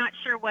slim. I'm not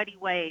sure what he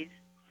weighs.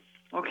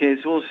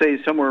 Okay, so we'll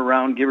say somewhere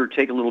around, give or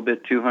take a little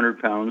bit, 200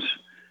 pounds.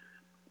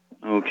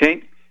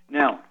 Okay.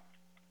 Now,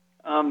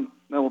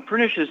 well,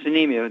 pernicious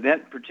anemia,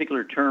 that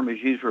particular term is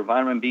used for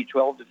vitamin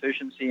B12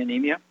 deficiency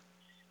anemia.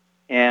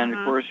 And,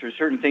 of course, there's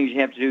certain things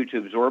you have to do to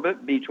absorb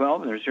it,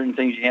 B12, and there's certain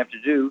things you have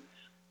to do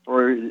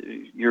for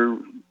your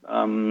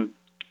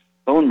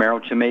bone marrow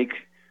to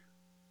make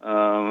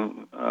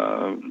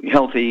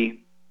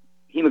healthy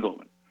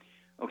hemoglobin.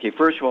 Okay,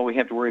 first of all, we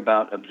have to worry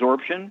about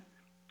absorption.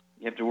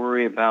 You have to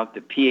worry about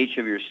the pH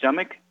of your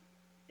stomach.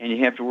 And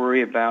you have to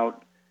worry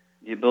about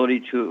the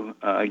ability to,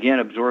 again,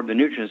 absorb the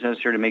nutrients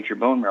necessary to make your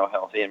bone marrow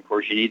healthy. And, of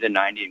course, you need the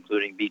 90,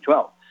 including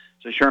B12.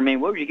 So, Charmaine,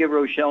 what would you give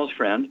Rochelle's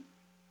friend?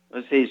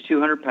 Let's say he's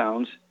 200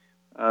 pounds,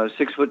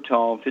 6 foot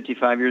tall,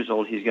 55 years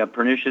old. He's got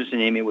pernicious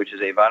anemia, which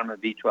is a vitamin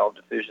B12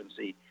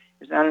 deficiency.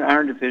 It's not an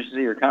iron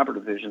deficiency or copper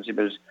deficiency,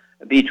 but it's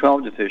a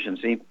B12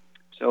 deficiency.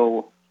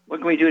 So what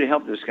can we do to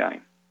help this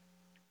guy?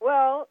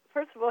 Well,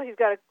 first of all, he's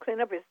got to clean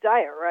up his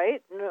diet,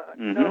 right?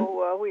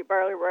 No wheat,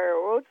 barley, rye,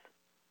 or oats.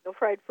 No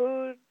fried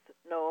foods.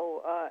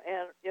 No,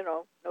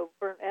 no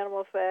burnt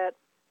animal fat,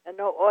 and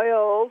no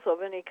oils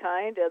of any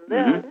kind. And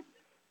then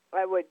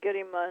I would get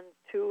him on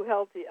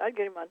I'd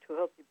get him on 2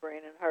 healthy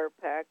brain and heart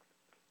packs.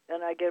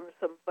 Then I give him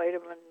some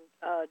vitamin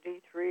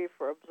D3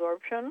 for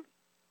absorption.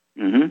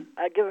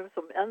 I give him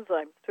some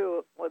enzymes,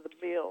 too, with the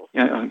meals.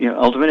 Yeah,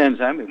 ultimate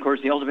enzyme. Of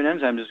course, the ultimate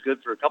enzyme is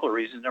good for a couple of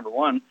reasons. Number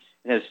one,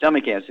 it has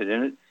stomach acid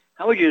in it.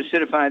 How would you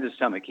acidify the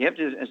stomach? You have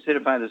to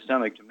acidify the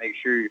stomach to make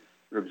sure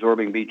you're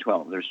absorbing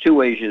B12. There's 2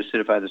 ways you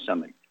acidify the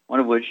stomach, one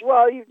of which...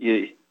 Well,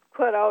 you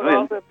cut out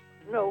all the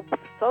no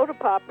soda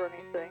pop or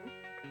anything.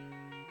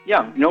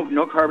 Yeah,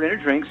 no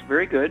carbonated drinks.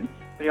 Very good.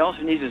 But he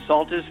also needs to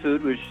salt his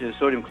food, which is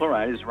sodium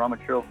chloride, is the raw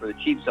material for the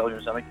cheap cells in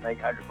your stomach to make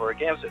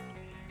hydrochloric acid.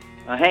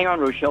 Hang on,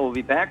 Rochelle. We'll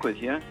be back with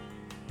you.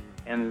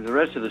 And the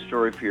rest of the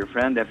story for your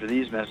friend after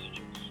these messages.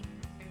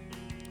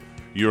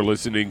 You're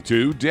listening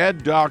to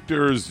Dead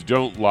Doctors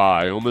Don't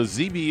Lie on the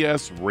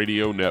ZBS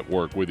Radio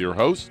Network with your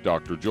host,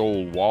 Dr.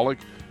 Joel Wallach.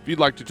 If you'd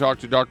like to talk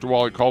to Dr.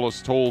 Wallach, call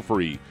us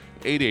toll-free,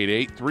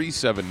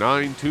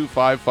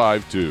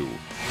 888-379-2552.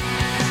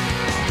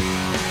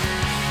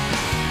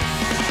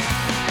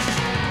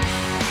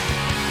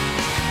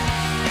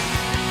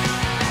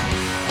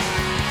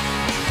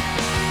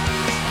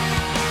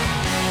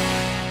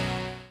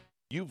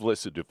 You've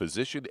listened to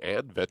physician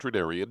and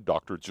veterinarian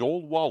Dr.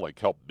 Joel Wallach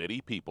help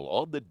many people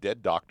on the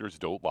Dead Doctors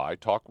Don't Lie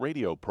talk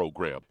radio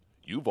program.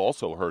 You've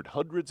also heard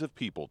hundreds of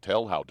people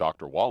tell how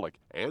Dr. Wallach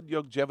and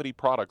Youngevity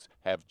products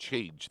have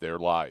changed their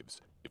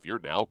lives. If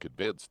you're now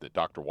convinced that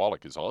Dr.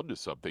 Wallach is onto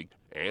something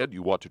and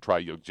you want to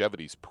try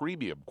Youngevity's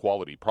premium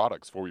quality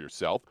products for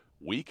yourself,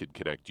 we can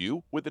connect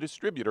you with a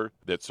distributor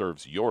that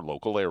serves your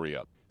local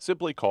area.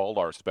 Simply call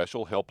our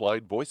special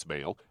helpline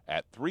voicemail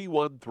at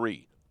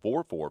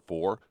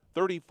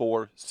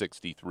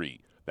 313-444-3463.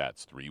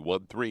 That's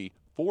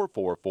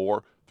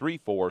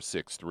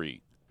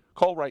 313-444-3463.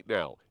 Call right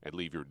now and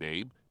leave your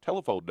name,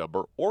 telephone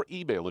number, or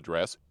email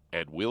address,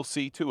 and we'll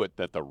see to it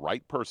that the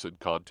right person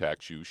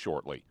contacts you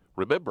shortly.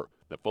 Remember,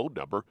 the phone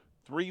number,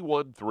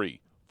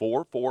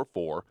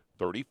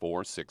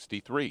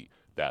 313-444-3463.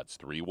 That's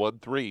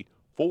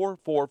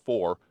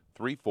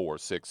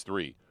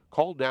 313-444-3463.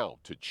 Call now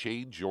to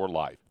change your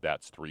life.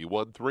 That's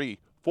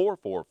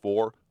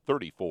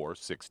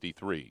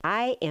 313-444-3463.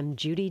 I am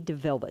Judy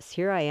DeVilbus.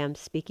 Here I am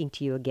speaking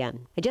to you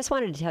again. I just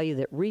wanted to tell you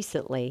that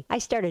recently I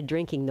started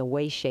drinking the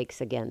Whey Shakes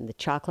again, the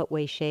chocolate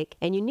Whey Shake.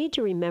 And you need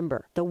to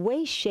remember, the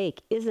Whey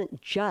Shake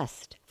isn't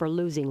just for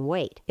losing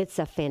weight. It's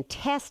a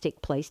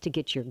fantastic place to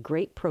get your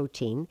great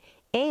protein.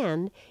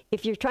 And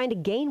if you're trying to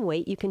gain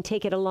weight, you can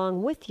take it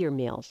along with your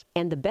meals.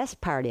 And the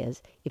best part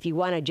is, if you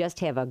want to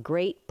just have a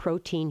great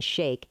protein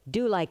shake,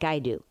 do like I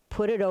do.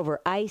 Put it over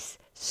ice,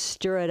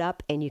 stir it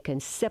up, and you can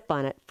sip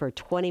on it for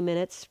 20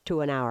 minutes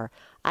to an hour.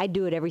 I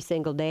do it every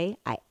single day.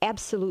 I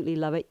absolutely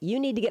love it. You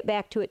need to get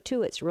back to it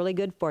too. It's really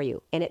good for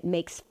you. And it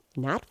makes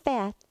not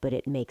fat, but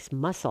it makes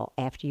muscle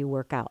after you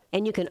work out.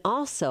 And you can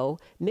also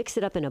mix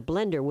it up in a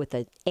blender with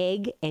an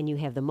egg, and you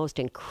have the most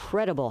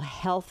incredible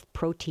health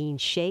protein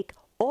shake.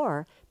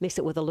 Or mix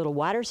it with a little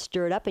water,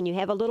 stir it up, and you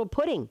have a little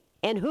pudding.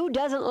 And who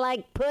doesn't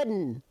like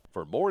pudding?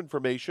 For more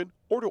information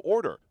or to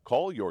order,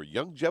 call your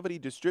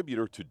Youngevity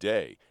distributor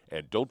today.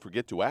 And don't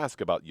forget to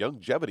ask about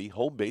Youngevity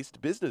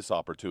home-based business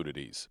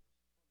opportunities.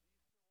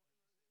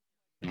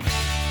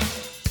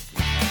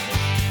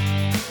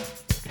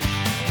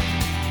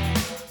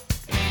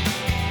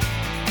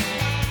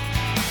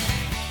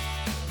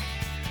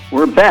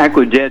 We're back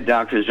with Dead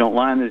Doctors Don't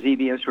Lie on the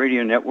ZBS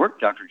Radio Network.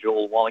 Dr.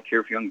 Joel Wallach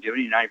here for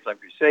Youngevity 95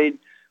 Crusade.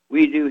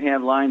 We do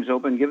have lines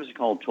open. Give us a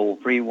call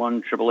toll-free,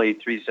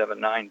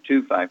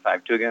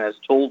 1-888-379-2552. Again, that's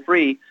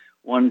toll-free,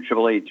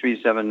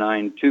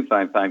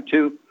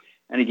 1-888-379-2552.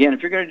 And again,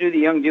 if you're going to do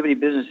the Youngevity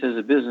business as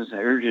a business, I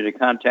urge you to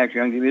contact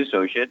your Youngevity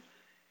associate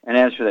and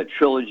ask for that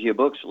trilogy of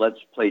books, Let's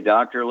Play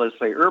Doctor, Let's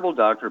Play Herbal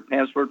Doctor,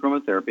 Passport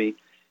Aromatherapy,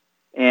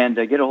 and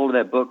get a hold of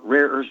that book,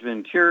 Rare Herbs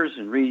and Cures,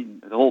 and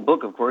read the whole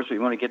book, of course. So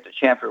you want to get to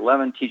Chapter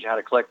 11, teach you how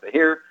to collect the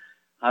hair,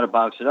 how to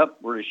box it up,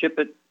 where to ship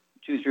it.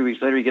 2-3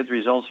 weeks later, you get the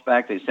results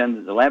back. The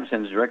lab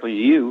sends it directly to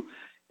you.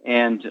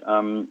 And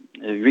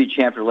read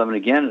Chapter 11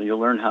 again, and you'll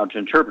learn how to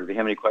interpret. If you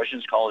have any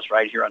questions, call us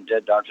right here on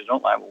Dead Doctors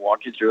Don't Lie. We'll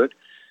walk you through it.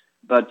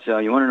 But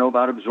you want to know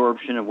about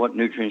absorption and what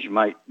nutrients you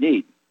might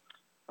need.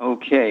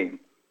 Okay,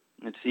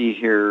 let's see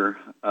here.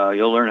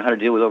 You'll learn how to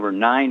deal with over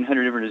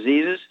 900 different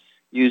diseases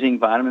using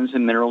vitamins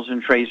and minerals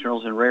and trace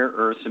minerals and rare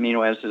earths,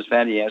 amino acids,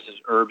 fatty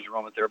acids, herbs,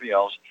 aromatherapy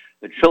oils.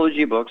 The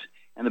trilogy books,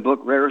 and the book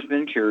Rare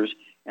Spin Cures,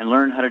 and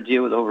learn how to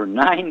deal with over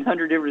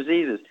 900 different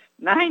diseases.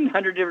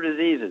 900 different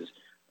diseases.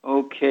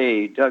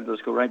 Okay, Doug,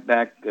 let's go right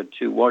back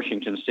to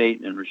Washington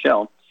State and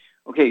Rochelle.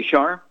 Okay,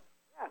 Shar?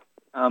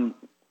 Yeah.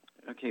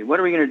 Okay, what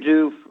are we going to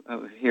do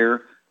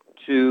here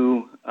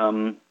to,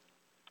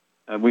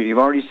 you've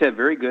already said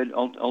very good,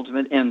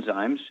 ultimate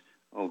enzymes,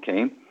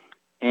 okay,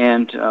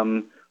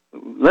 and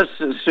let's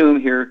assume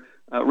here,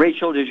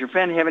 Rachel, does your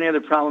friend have any other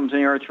problems,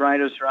 any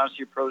arthritis or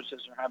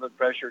osteoporosis or high blood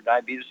pressure or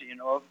diabetes that you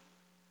know of?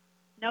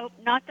 Nope,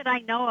 not that I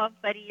know of,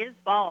 but he is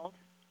bald.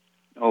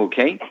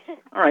 Okay,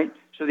 all right,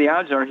 so the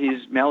odds are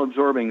he's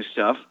malabsorbing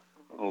stuff,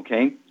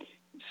 okay,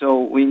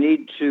 so we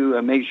need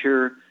to make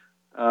sure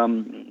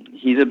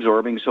he's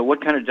absorbing. So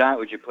what kind of diet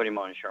would you put him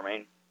on,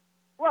 Charmaine?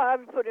 Well, I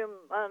would put him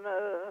on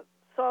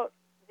salt.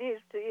 He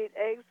needs to eat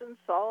eggs and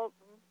salt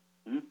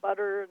and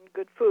butter and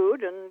good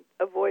food, and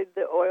avoid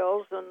the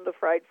oils and the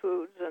fried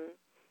foods, and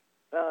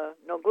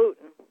no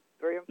gluten.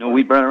 Very important. No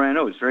wheat, butter, and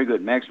oats. Very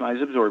good.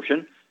 Maximize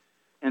absorption.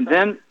 And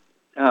then,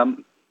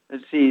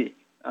 let's see,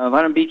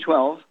 vitamin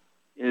B12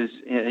 is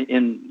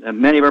in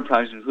many of our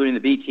products, including the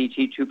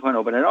BTT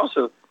 2.0, but I'd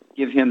also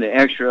give him the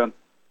extra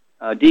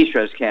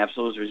de-stress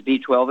capsules. There's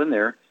B12 in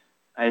there.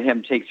 I'd have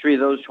him take 3 of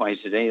those twice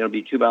a day. It'll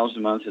be 2 bottles a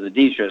month of the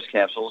de-stress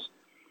capsules.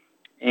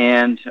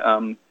 And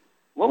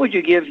what would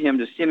you give him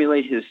to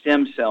stimulate his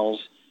stem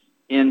cells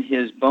in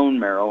his bone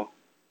marrow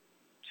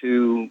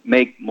to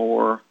make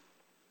more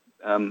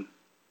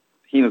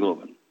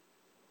hemoglobin?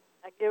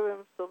 I give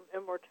him some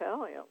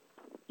Immortalium.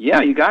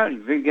 Yeah, you got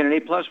it. If you get an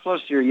A++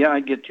 here, yeah,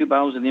 I'd get 2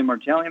 bottles of the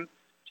Immortalium.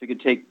 So you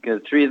could take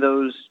 3 of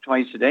those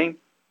twice a day.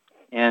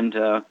 And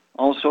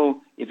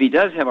also, if he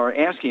does have,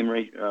 ask him,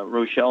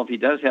 Rochelle, if he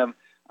does have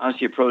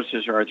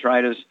osteoporosis or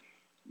arthritis,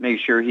 make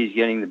sure he's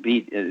getting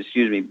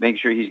make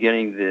sure he's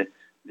getting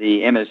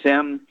the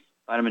MSM,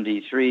 vitamin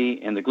D3,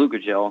 and the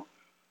glucogel,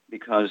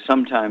 because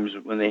sometimes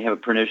when they have a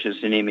pernicious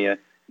anemia,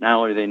 not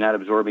only are they not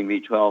absorbing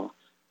B12,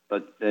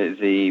 but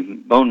the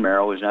bone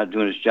marrow is not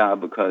doing its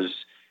job because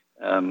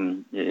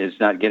it's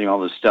not getting all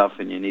this stuff,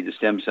 and you need the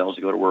stem cells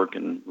to go to work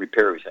and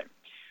repair everything.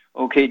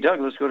 Okay,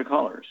 Doug, let's go to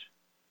callers.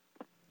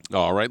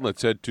 All right,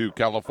 let's head to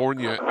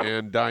California.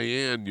 And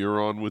Diane,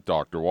 you're on with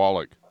Dr.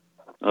 Wallach.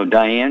 Oh,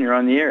 Diane, you're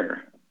on the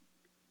air.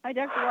 Hi,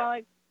 Dr.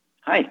 Wallach.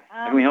 Hi,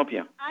 how can we help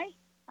you?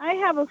 I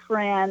have a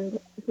friend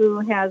who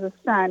has a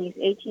son. He's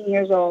 18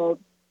 years old,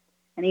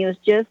 and he was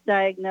just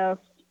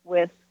diagnosed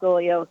with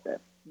scoliosis.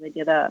 They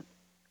did a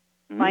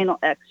spinal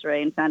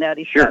X-ray and found out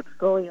he's got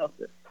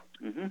scoliosis.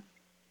 Mm-hmm.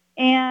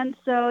 And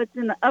so it's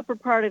in the upper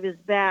part of his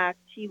back,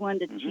 T1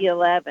 to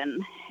T11.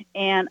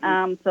 And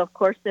so, of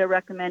course, they're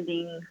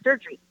recommending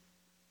surgery.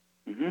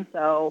 Mm-hmm.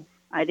 So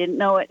I didn't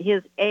know at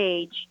his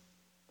age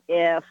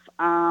if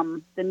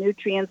the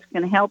nutrients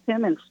can help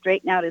him and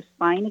straighten out his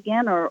spine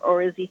again,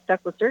 or is he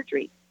stuck with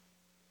surgery?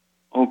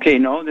 Okay,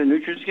 no, the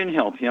nutrients can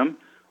help him.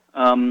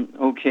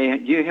 Okay,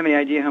 do you have any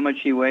idea how much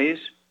he weighs?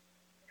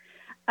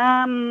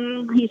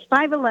 He's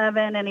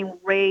 5'11", and he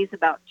weighs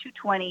about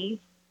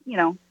 220. You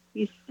know,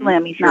 he's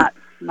slim. He's not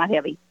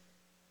heavy.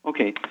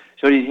 Okay,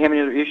 so do you have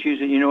any other issues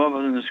that you know of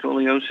other than the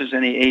scoliosis?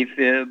 Any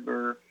AFib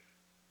or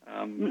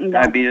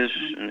diabetes,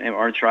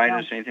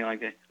 arthritis, anything like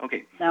that?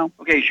 Okay. No.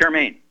 Okay,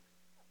 Charmaine.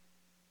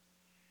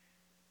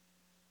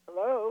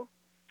 Hello?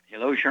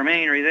 Hello,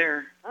 Charmaine, are you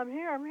there? I'm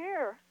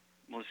here.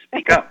 Well,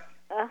 speak up.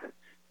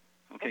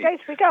 Okay,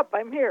 speak up.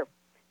 I'm here.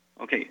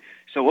 Okay,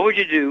 so what would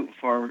you do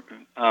for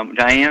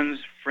Diane's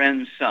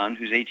friend's son,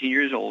 who's 18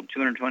 years old,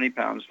 220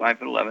 pounds,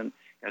 5'11",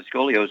 has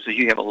scoliosis?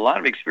 You have a lot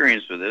of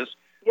experience with this.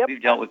 Yep.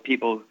 We've dealt with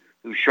people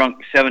who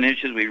shrunk 7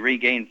 inches. We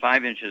regained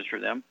 5 inches for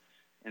them.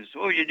 And so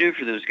what would you do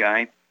for this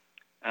guy,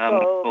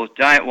 both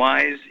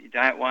diet-wise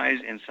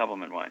and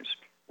supplement-wise?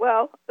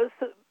 Well,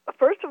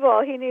 first of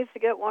all, he needs to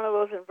get one of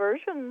those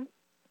inversion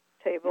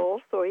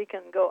tables so he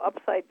can go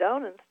upside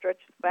down and stretch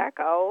his back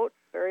out.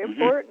 Very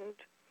important.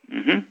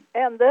 Mm-hmm.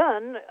 And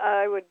then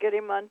I would get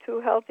him on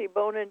 2 healthy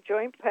bone and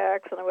joint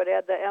packs, and I would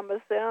add the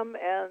MSM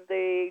and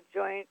the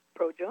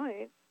Pro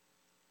Joint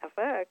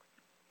FX.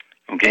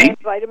 Okay. And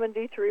vitamin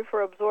D3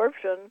 for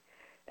absorption.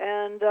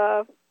 And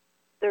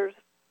there's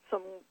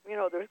some,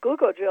 there's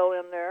glucogel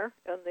in there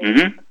and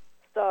the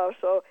stuff.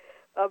 So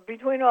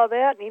between all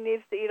that, he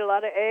needs to eat a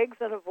lot of eggs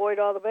and avoid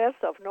all the bad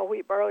stuff. No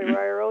wheat, barley,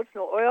 rye, or oats,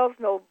 no oils,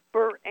 no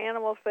burnt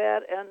animal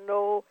fat, and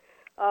no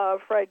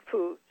fried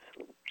foods.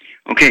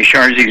 Okay,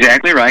 Char's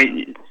exactly right.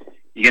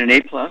 You get an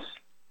A+.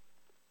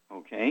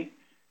 Okay.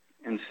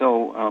 And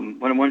so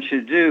what I want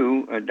you to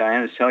do,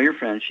 Diana, is tell your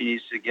friend she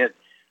needs to get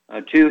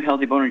 2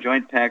 healthy bone and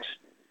joint packs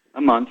a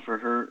month for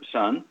her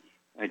son.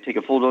 I take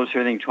a full dose of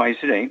everything twice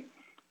a day.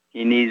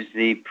 He needs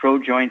the Pro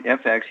Joint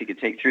FX. He could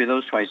take 3 of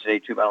those twice a day,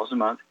 2 bottles a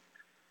month.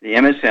 The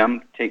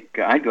MSM,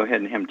 I'd go ahead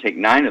and have him take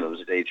 9 of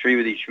those a day, 3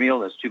 with each meal.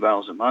 That's 2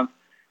 bottles a month.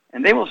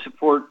 And they will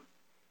support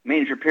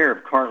maintenance repair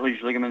of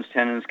cartilage, ligaments,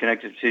 tendons,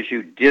 connective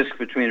tissue, disc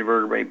between the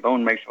vertebrae,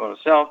 bone microbiome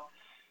itself,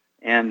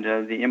 and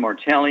the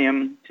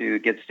Immortalium to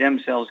get stem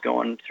cells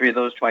going, 3 of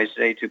those twice a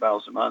day, 2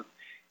 bottles a month.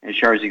 And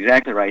Char's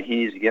exactly right. He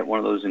needs to get one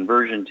of those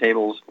inversion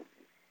tables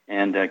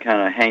and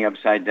kind of hang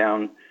upside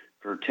down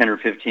for 10 or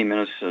 15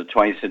 minutes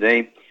twice a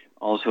day.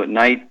 Also at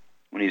night,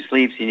 when he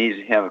sleeps, he needs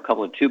to have a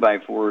couple of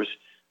 2x4s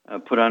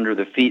put under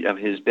the feet of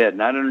his bed,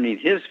 not underneath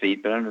his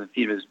feet, but under the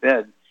feet of his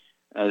bed,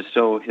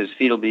 so his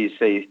feet will be,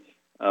 say,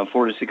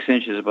 4 to 6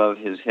 inches above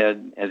his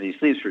head as he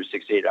sleeps for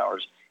 6 to 8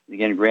 hours.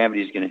 Again,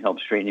 gravity is going to help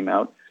straighten him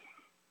out.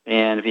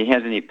 And if he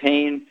has any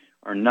pain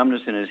or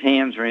numbness in his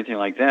hands or anything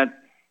like that,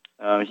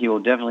 he will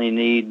definitely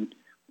need,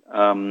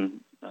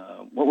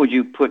 what would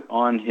you put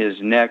on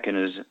his neck and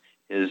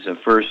his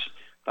first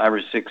 5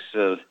 or 6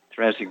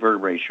 thoracic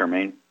vertebrae,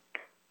 Charmaine?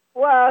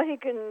 Well, he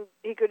could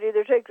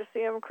either take the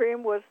CM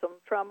cream with some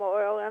trauma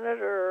oil in it,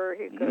 or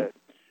he could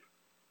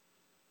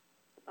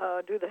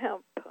do the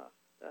hemp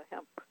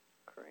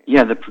cream.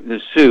 Yeah, the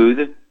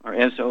Soothe, or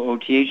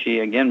SOOTHE,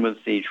 again with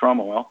the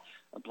trauma oil.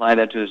 Apply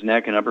that to his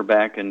neck and upper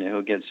back, and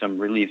he'll get some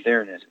relief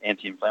there in his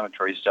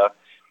anti-inflammatory stuff.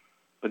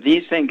 But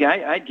these things,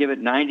 I'd give it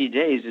 90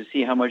 days to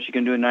see how much you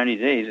can do in 90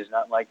 days. It's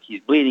not like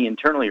he's bleeding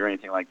internally or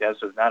anything like that,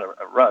 so it's not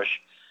a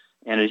rush.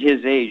 And at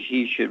his age,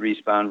 he should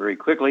respond very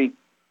quickly.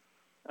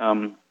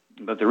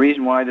 But the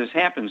reason why this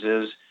happens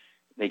is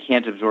they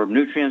can't absorb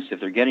nutrients if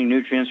they're getting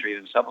nutrients or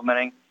even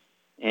supplementing.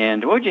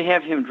 And what would you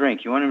have him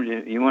drink? You want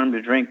him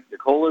to drink the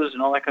colas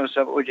and all that kind of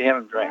stuff? What would you have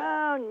him drink?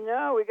 Oh,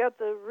 no, we got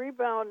the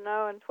Rebound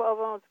now in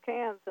 12-ounce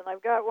cans, and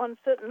I've got one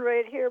sitting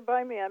right here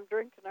by me. I'm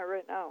drinking it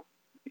right now.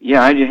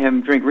 Yeah, I'd have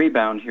him drink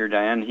Rebound here,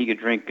 Diane. He could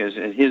drink, at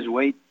his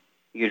weight,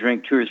 he could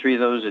drink 2 or 3 of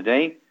those a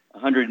day,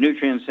 100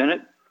 nutrients in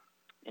it.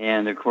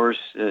 And, of course,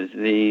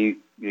 the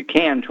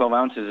can, 12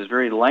 ounces, is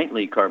very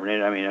lightly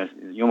carbonated. I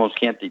mean, you almost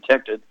can't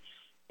detect it.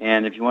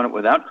 And if you want it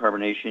without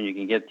carbonation, you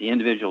can get the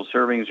individual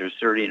servings. There's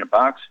 30 in a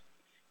box,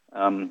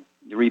 the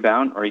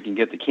Rebound, or you can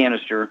get the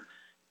canister,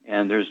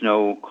 and there's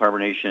no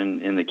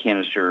carbonation in the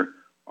canister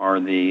or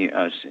the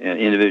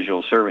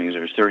individual servings.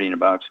 There's 30 in a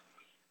box.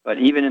 But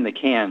even in the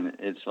can,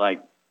 it's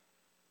like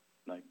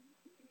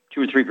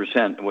 2 or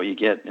 3% of what you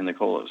get in the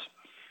colas.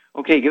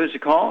 Okay, give us a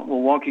call.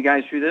 We'll walk you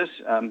guys through this.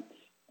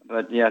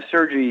 But, yeah,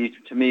 surgery,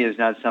 to me, is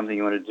not something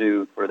you want to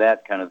do for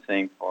that kind of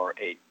thing for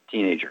a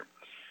teenager.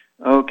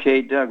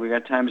 Okay, Doug, we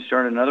got time to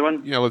start another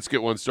one? Yeah, let's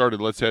get one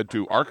started. Let's head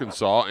to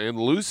Arkansas. And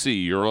Lucy,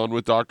 you're on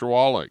with Dr.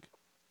 Wallach.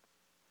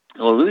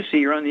 Hello, Lucy,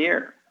 you're on the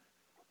air.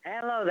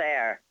 Hello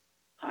there.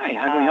 Hi,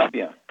 how can we help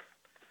you?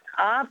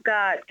 I've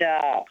got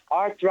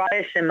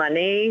arthritis in my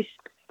knees,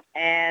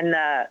 and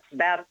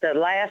about the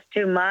last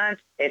 2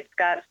 months, it's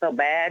got so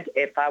bad,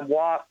 if I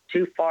walk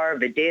too far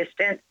of a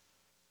distance,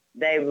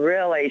 they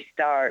really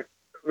start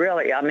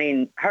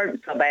hurting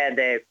so bad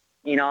that,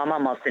 I'm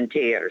almost in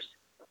tears.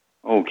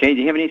 Okay. Do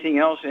you have anything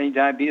else? Any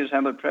diabetes, high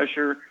blood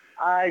pressure?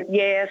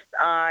 Yes,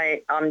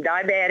 I'm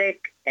diabetic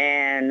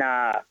and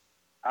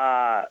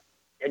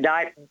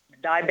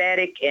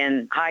diabetic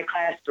and high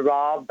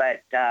cholesterol,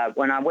 but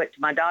when I went to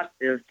my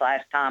doctor this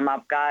last time,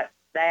 I've got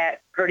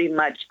that pretty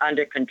much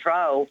under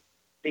control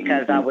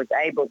because I was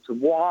able to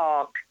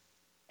walk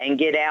and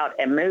get out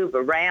and move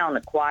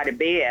around quite a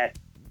bit.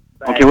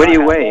 Okay, what do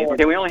you weigh?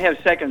 Okay, we only have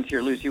seconds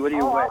here, Lucy. What do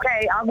you weigh?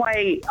 Okay, I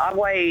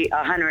weigh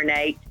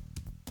 108,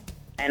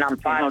 and I'm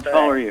 5 foot. How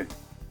tall are you?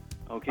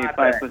 Okay,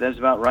 5 foot. That's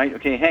about right.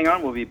 Okay, hang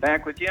on. We'll be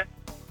back with you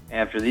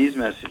after these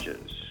messages.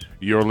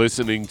 You're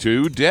listening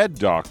to Dead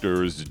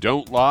Doctors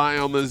Don't Lie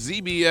on the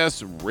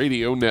ZBS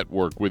Radio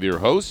Network with your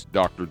host,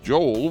 Dr.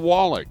 Joel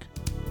Wallach.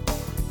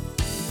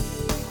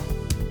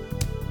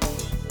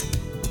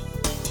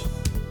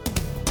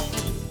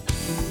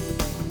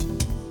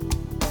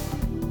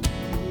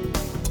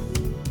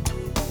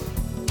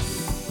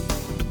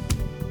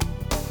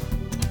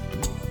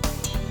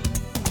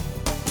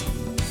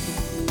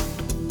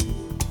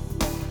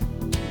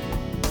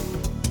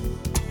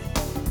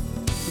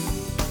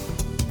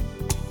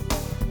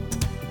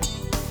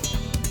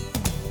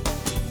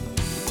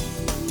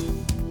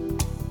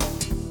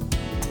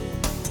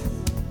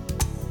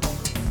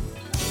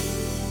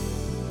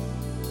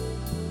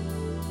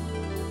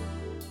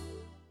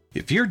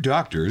 If your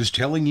doctor is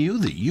telling you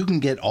that you can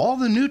get all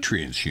the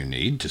nutrients you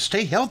need to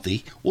stay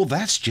healthy, well,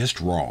 that's just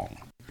wrong.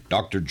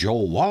 Dr.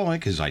 Joel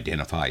Wallach has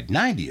identified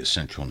 90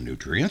 essential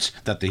nutrients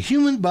that the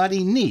human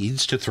body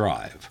needs to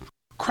thrive.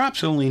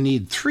 Crops only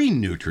need 3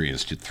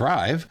 nutrients to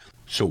thrive,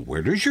 so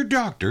where does your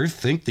doctor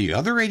think the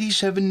other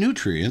 87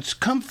 nutrients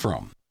come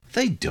from?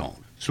 They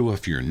don't. So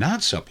if you're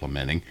not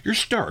supplementing, you're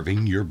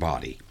starving your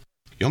body.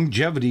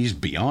 Youngevity's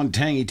Beyond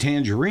Tangy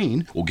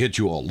Tangerine will get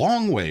you a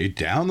long way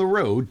down the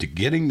road to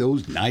getting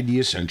those 90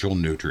 essential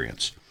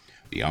nutrients.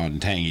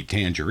 Beyond Tangy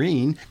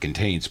Tangerine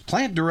contains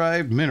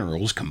plant-derived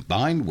minerals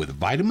combined with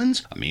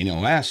vitamins,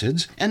 amino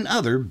acids, and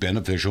other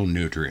beneficial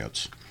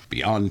nutrients.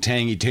 Beyond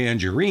Tangy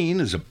Tangerine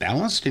is a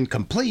balanced and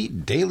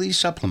complete daily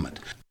supplement.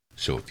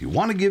 So if you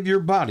want to give your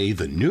body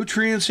the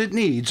nutrients it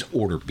needs,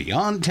 order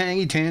Beyond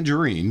Tangy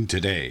Tangerine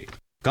today.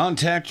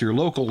 Contact your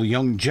local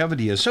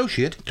Youngevity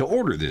associate to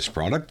order this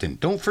product, and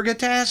don't forget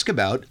to ask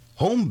about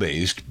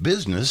home-based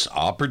business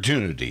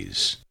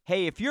opportunities.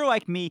 Hey, if you're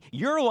like me,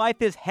 your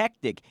life is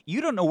hectic. You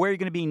don't know where you're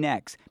going to be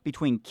next.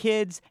 Between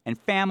kids and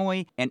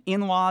family and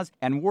in-laws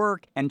and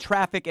work and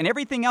traffic and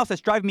everything else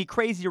that's driving me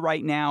crazy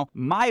right now,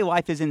 my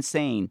life is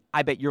insane.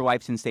 I bet your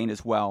life's insane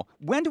as well.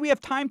 When do we have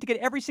time to get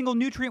every single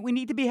nutrient we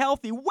need to be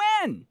healthy?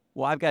 When?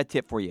 Well, I've got a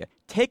tip for you.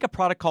 Take a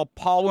product called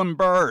Pollen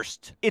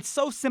Burst. It's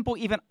so simple,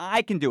 even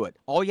I can do it.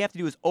 All you have to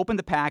do is open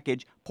the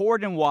package, pour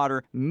it in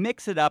water,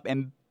 mix it up,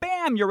 and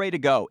bam, you're ready to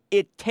go.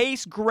 It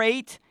tastes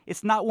great.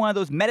 It's not one of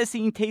those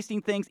medicine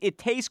tasting things. It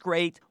tastes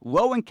great,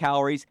 low in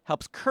calories,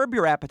 helps curb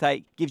your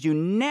appetite, gives you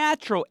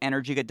natural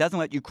energy that doesn't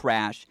let you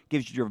crash,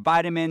 gives you your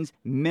vitamins,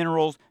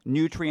 minerals,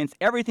 nutrients,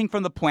 everything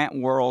from the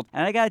plant world.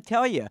 And I got to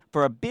tell you,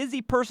 for a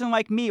busy person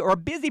like me or a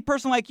busy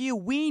person like you,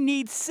 we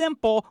need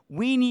simple,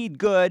 we need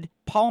good.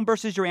 Pollen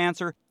Burst is your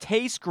answer.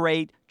 Tastes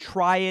great.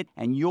 Try it,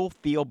 and you'll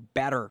feel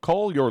better.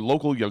 Call your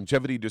local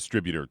Youngevity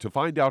distributor to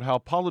find out how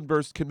Pollen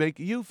Burst can make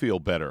you feel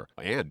better.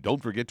 And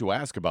don't forget to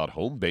ask about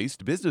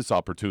home-based business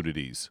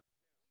opportunities.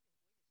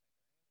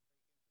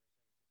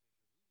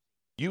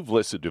 You've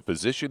listened to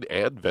physician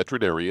and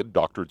veterinarian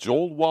Dr.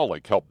 Joel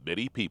Wallach help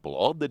many people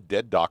on the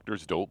Dead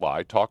Doctors Don't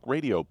Lie talk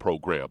radio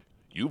program.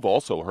 You've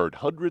also heard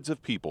hundreds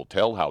of people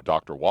tell how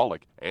Dr.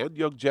 Wallach and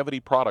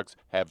Youngevity products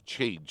have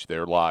changed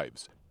their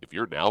lives. If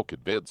you're now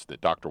convinced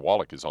that Dr.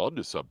 Wallach is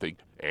onto something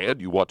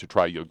and you want to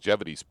try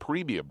Youngevity's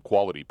premium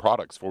quality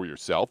products for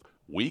yourself,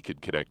 we can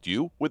connect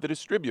you with a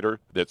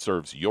distributor that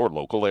serves your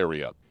local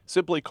area.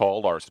 Simply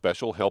call our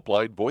special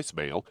helpline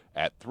voicemail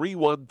at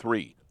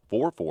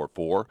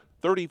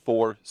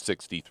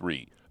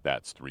 313-444-3463.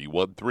 That's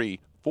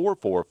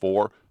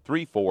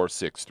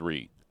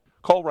 313-444-3463.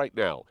 Call right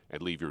now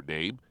and leave your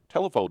name,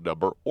 telephone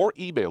number, or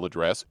email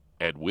address,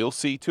 and we'll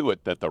see to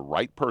it that the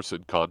right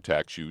person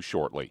contacts you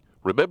shortly.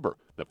 Remember,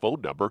 the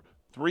phone number,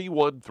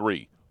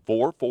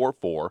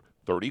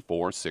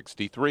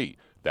 313-444-3463.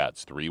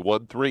 That's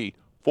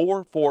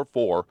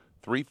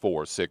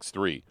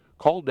 313-444-3463.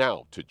 Call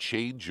now to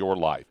change your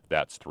life.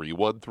 That's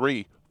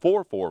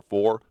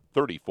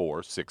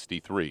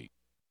 313-444-3463.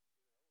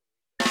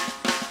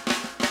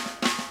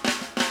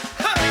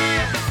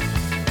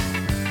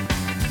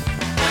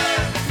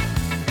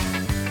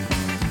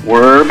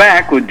 We're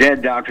back with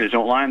Dead Doctors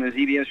Don't Lie on the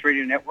ZBS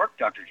Radio Network.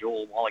 Dr.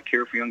 Joel Wallach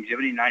here for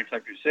Youngevity,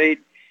 95 Crusade.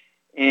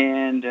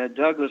 And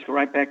Doug, let's go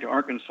right back to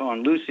Arkansas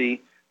and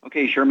Lucy.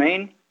 Okay,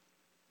 Charmaine?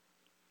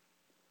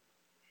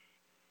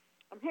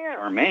 I'm here.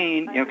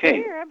 Charmaine, I'm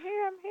okay. I'm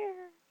here.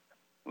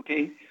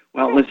 Okay.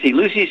 Well, let's see.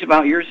 Lucy's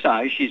about your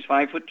size. She's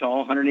 5 foot tall,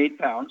 108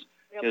 pounds.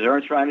 Yep. She has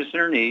arthritis in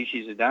her knee.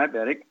 She's a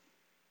diabetic.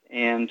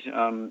 And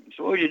so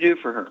what would you do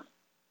for her?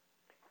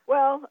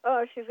 Well,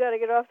 she's got to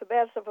get off the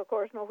bad stuff, of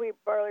course. No wheat,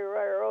 barley,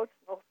 rye, or oats,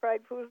 no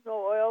fried foods,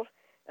 no oils.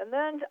 And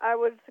then I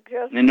would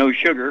suggest... And no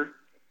sugar.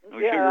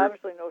 Sugar.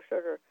 Obviously no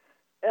sugar.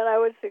 And I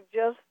would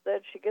suggest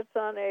that she gets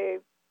on a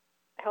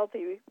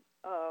healthy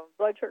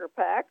blood sugar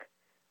pack.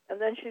 And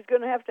then she's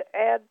going to have to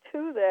add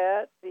to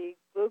that the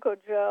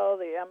Glucogel,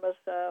 the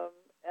MSM,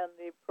 and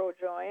the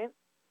ProJoint,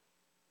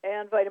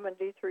 and vitamin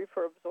D3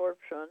 for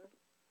absorption.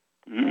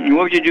 Mm-hmm.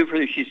 What would you do for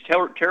her? She's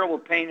terrible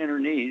pain in her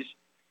knees.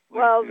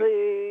 Well,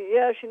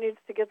 she needs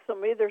to get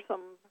either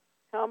some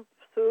hemp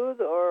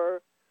soothe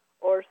or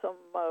some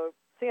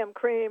CM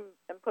cream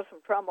and put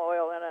some trauma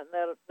oil in it,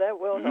 and that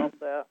will help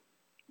that.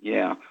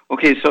 Yeah.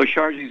 Okay, so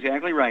Char's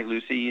exactly right,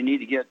 Lucy. You need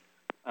to get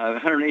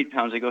 108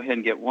 pounds. Go ahead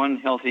and get one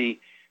healthy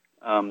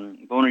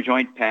bone and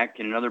joint pack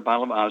and another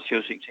bottle of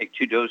Osteo, so you can take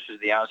 2 doses of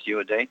the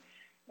Osteo a day.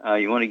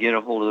 You want to get a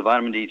hold of the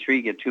vitamin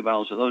D3, get 2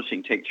 bottles of those, so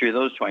you can take 3 of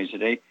those twice a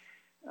day.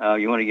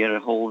 You want to get a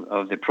hold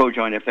of the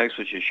ProJoint FX,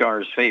 which is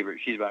Char's favorite.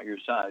 She's about your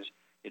size.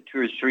 Get 2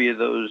 or 3 of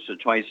those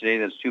twice a day.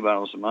 That's 2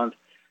 bottles a month.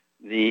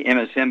 The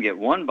MSM, get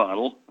 1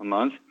 bottle a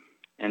month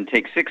and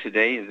take 6 a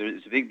day.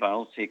 It's a big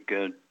bottle. Take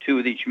 2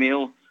 with each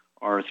meal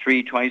or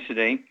 3 twice a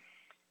day.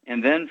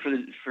 And then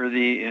for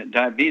the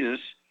diabetes,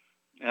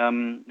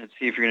 let's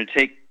see, if you're going to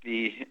take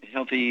the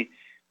healthy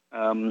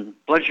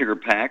blood sugar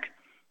pack,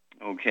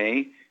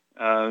 okay,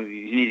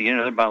 you need to get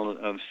another bottle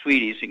of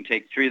Sweeties. You can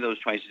take 3 of those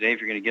twice a day. If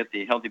you're going to get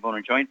the healthy bone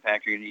and joint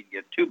pack, you're going to need to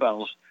get 2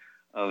 bottles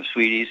of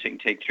Sweeties. You can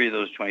take 3 of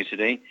those twice a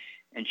day.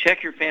 And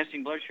check your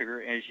fasting blood sugar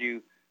as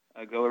you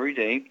go every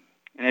day.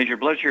 And as your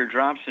blood sugar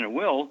drops, and it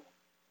will,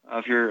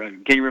 if you're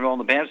getting rid of all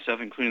the bad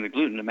stuff, including the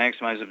gluten, to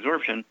maximize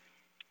absorption,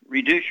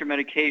 reduce your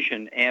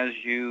medication as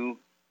you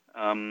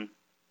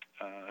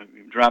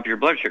drop your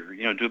blood sugar.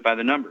 Do it by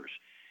the numbers.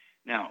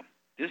 Now,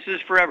 this is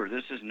forever.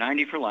 This is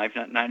 90 for life,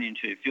 not 90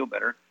 until you feel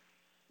better.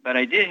 But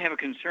I did have a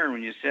concern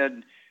when you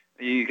said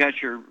you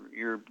got your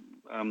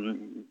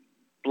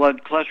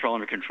blood cholesterol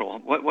under control.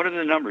 What are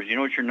the numbers? You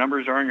know what your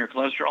numbers are in your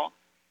cholesterol?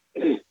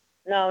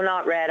 No,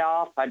 not right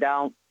off. I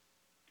don't.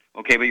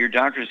 Okay, but your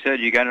doctor said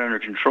you got it under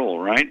control,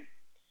 right?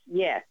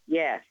 Yes.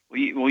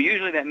 Well,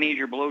 usually that means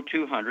you're below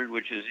 200,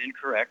 which is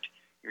incorrect.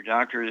 Your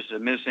doctor is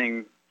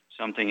missing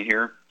something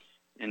here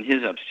in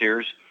his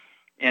upstairs.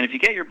 And if you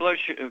get your blood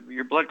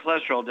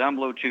cholesterol down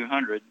below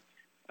 200,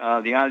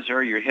 the odds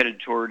are you're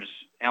headed towards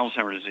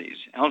Alzheimer's disease.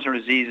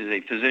 Alzheimer's disease is a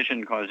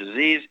physician-caused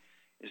disease.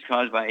 is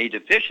caused by a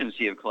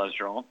deficiency of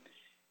cholesterol.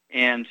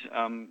 And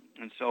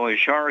so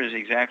Shar is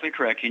exactly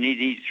correct. You need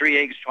to eat 3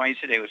 eggs twice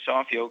a day with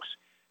soft yolks,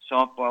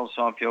 soft-boiled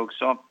soft yolks,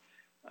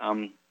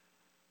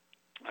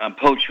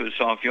 poached with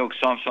soft yolks,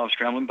 soft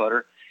scrambled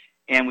butter.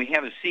 And we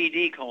have a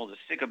CD called a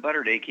stick of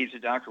butter a day, keeps the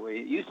doctor away.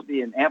 It used to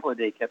be an apple a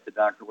day kept the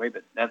doctor away,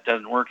 but that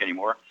doesn't work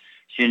anymore.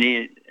 So you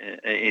need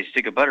a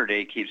stick of butter a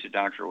day, keeps the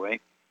doctor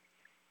away.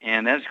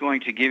 And that's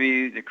going to give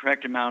you the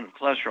correct amount of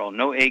cholesterol.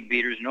 No egg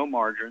beaters, no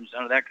margarines,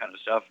 none of that kind of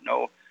stuff.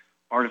 No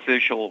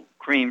artificial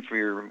cream for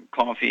your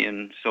coffee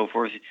and so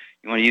forth.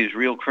 You want to use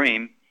real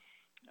cream,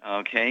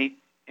 okay?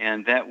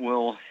 And that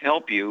will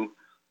help you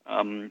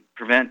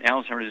prevent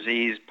Alzheimer's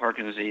disease,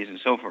 Parkinson's disease, and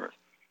so forth.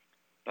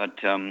 But,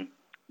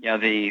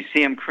 the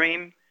CM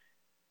cream,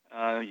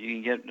 you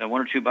can get 1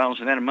 or 2 bottles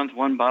of that a month.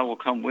 1 bottle will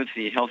come with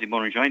the Healthy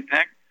Bone and Joint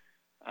Pack,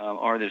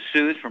 or the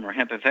Soothe from our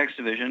Hemp FX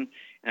division.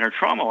 And our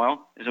trauma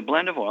oil is a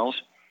blend of oils,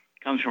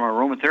 comes from our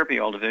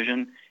aromatherapy oil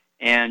division,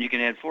 and you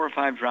can add 4 or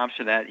 5 drops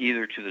of that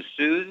either to the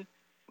Soothe,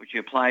 which you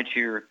apply to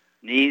your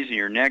knees and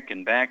your neck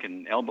and back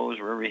and elbows,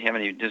 wherever you have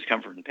any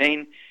discomfort and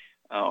pain.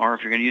 Or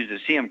if you're going to use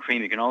the CM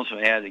cream, you can also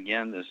add,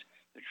 again, the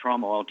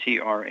trauma oil,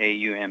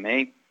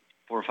 TRAUMA,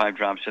 4 or 5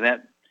 drops of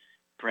that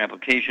per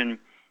application,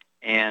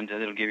 and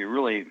it'll give you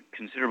really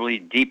considerably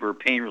deeper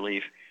pain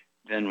relief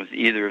than with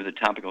either of the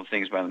topical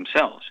things by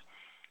themselves.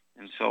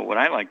 And so what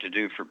I like to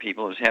do for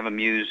people is have them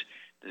use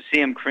the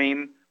CM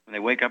cream when they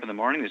wake up in the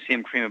morning, the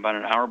CM cream about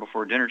an hour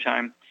before dinner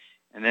time,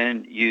 and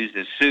then use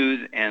the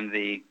Soothe and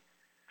the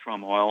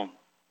trauma oil,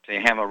 say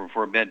half hour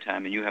before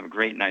bedtime, and you have a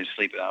great night's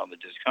sleep without all the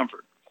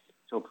discomfort.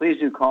 So please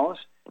do call us.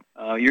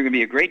 You're going to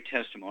be a great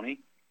testimony.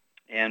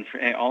 And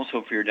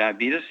also for your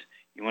diabetes,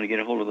 you want to get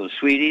a hold of those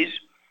sweeties.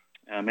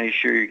 Make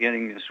sure you're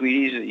getting the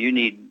sweeties. You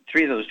need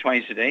 3 of those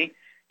twice a day.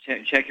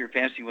 Check your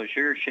fasting blood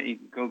sugar.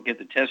 Go get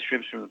the test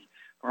strips from the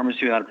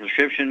pharmacy without a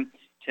prescription.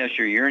 Test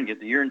your urine. Get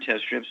the urine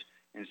test strips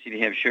and see if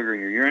you have sugar in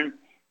your urine.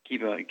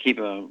 Keep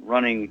a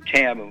running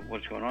tab of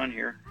what's going on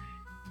here.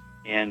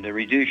 And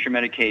reduce your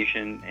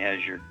medication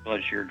as your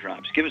blood sugar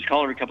drops. Give us a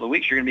call every couple of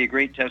weeks. You're going to be a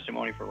great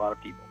testimony for a lot of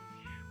people.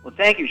 Well,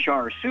 thank you,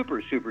 Shar.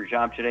 Super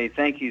job today.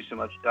 Thank you so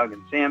much, Doug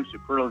and Sam.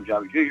 Superlative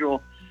job as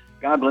usual.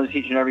 God bless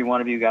each and every one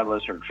of you. God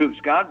bless our troops.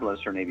 God bless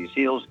our Navy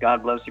SEALs.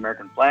 God bless the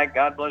American flag.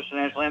 God bless the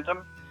national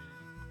anthem.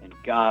 And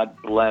God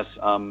bless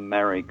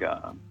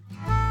America.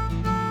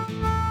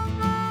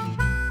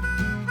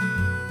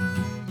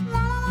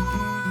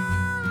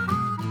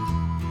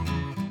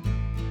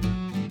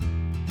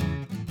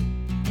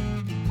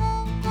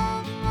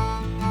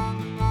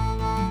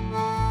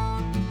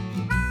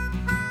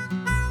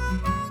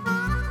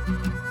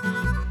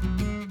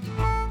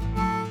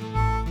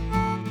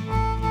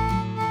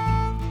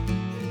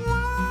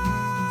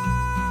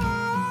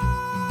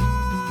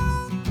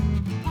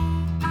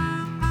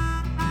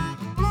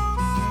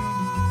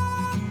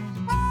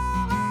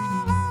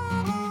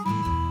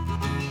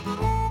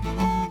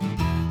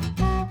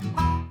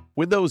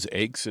 When those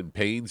aches and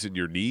pains in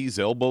your knees,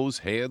 elbows,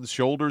 hands,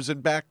 shoulders,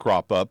 and back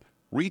crop up,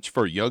 reach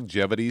for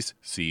Youngevity's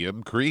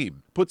CM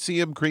Cream. Put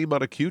CM Cream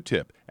on a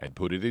Q-tip and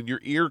put it in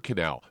your ear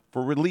canal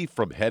for relief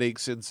from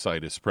headaches and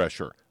sinus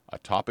pressure. A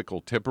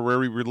topical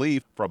temporary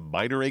relief from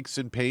minor aches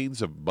and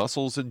pains of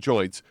muscles and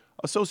joints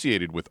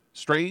associated with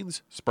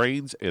strains,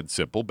 sprains, and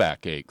simple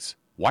backaches.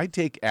 Why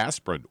take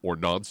aspirin or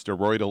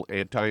non-steroidal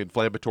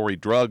anti-inflammatory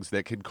drugs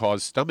that can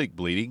cause stomach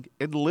bleeding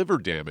and liver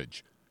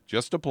damage?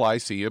 Just apply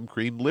CM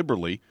Cream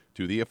liberally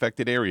to the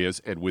affected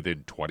areas, and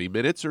within 20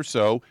 minutes or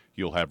so,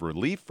 you'll have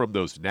relief from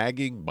those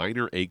nagging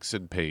minor aches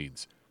and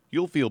pains.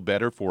 You'll feel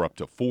better for up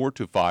to 4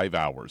 to 5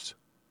 hours.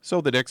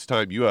 So the next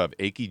time you have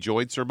achy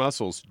joints or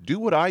muscles, do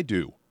what I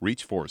do.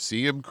 Reach for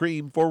CM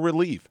Cream for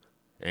relief.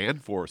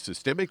 And for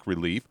systemic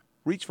relief,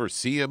 reach for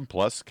CM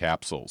Plus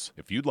capsules.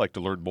 If you'd like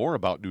to learn more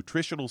about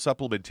nutritional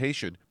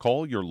supplementation,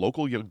 call your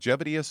local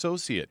Youngevity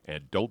associate.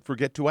 And don't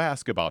forget to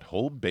ask about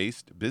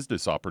home-based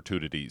business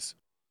opportunities.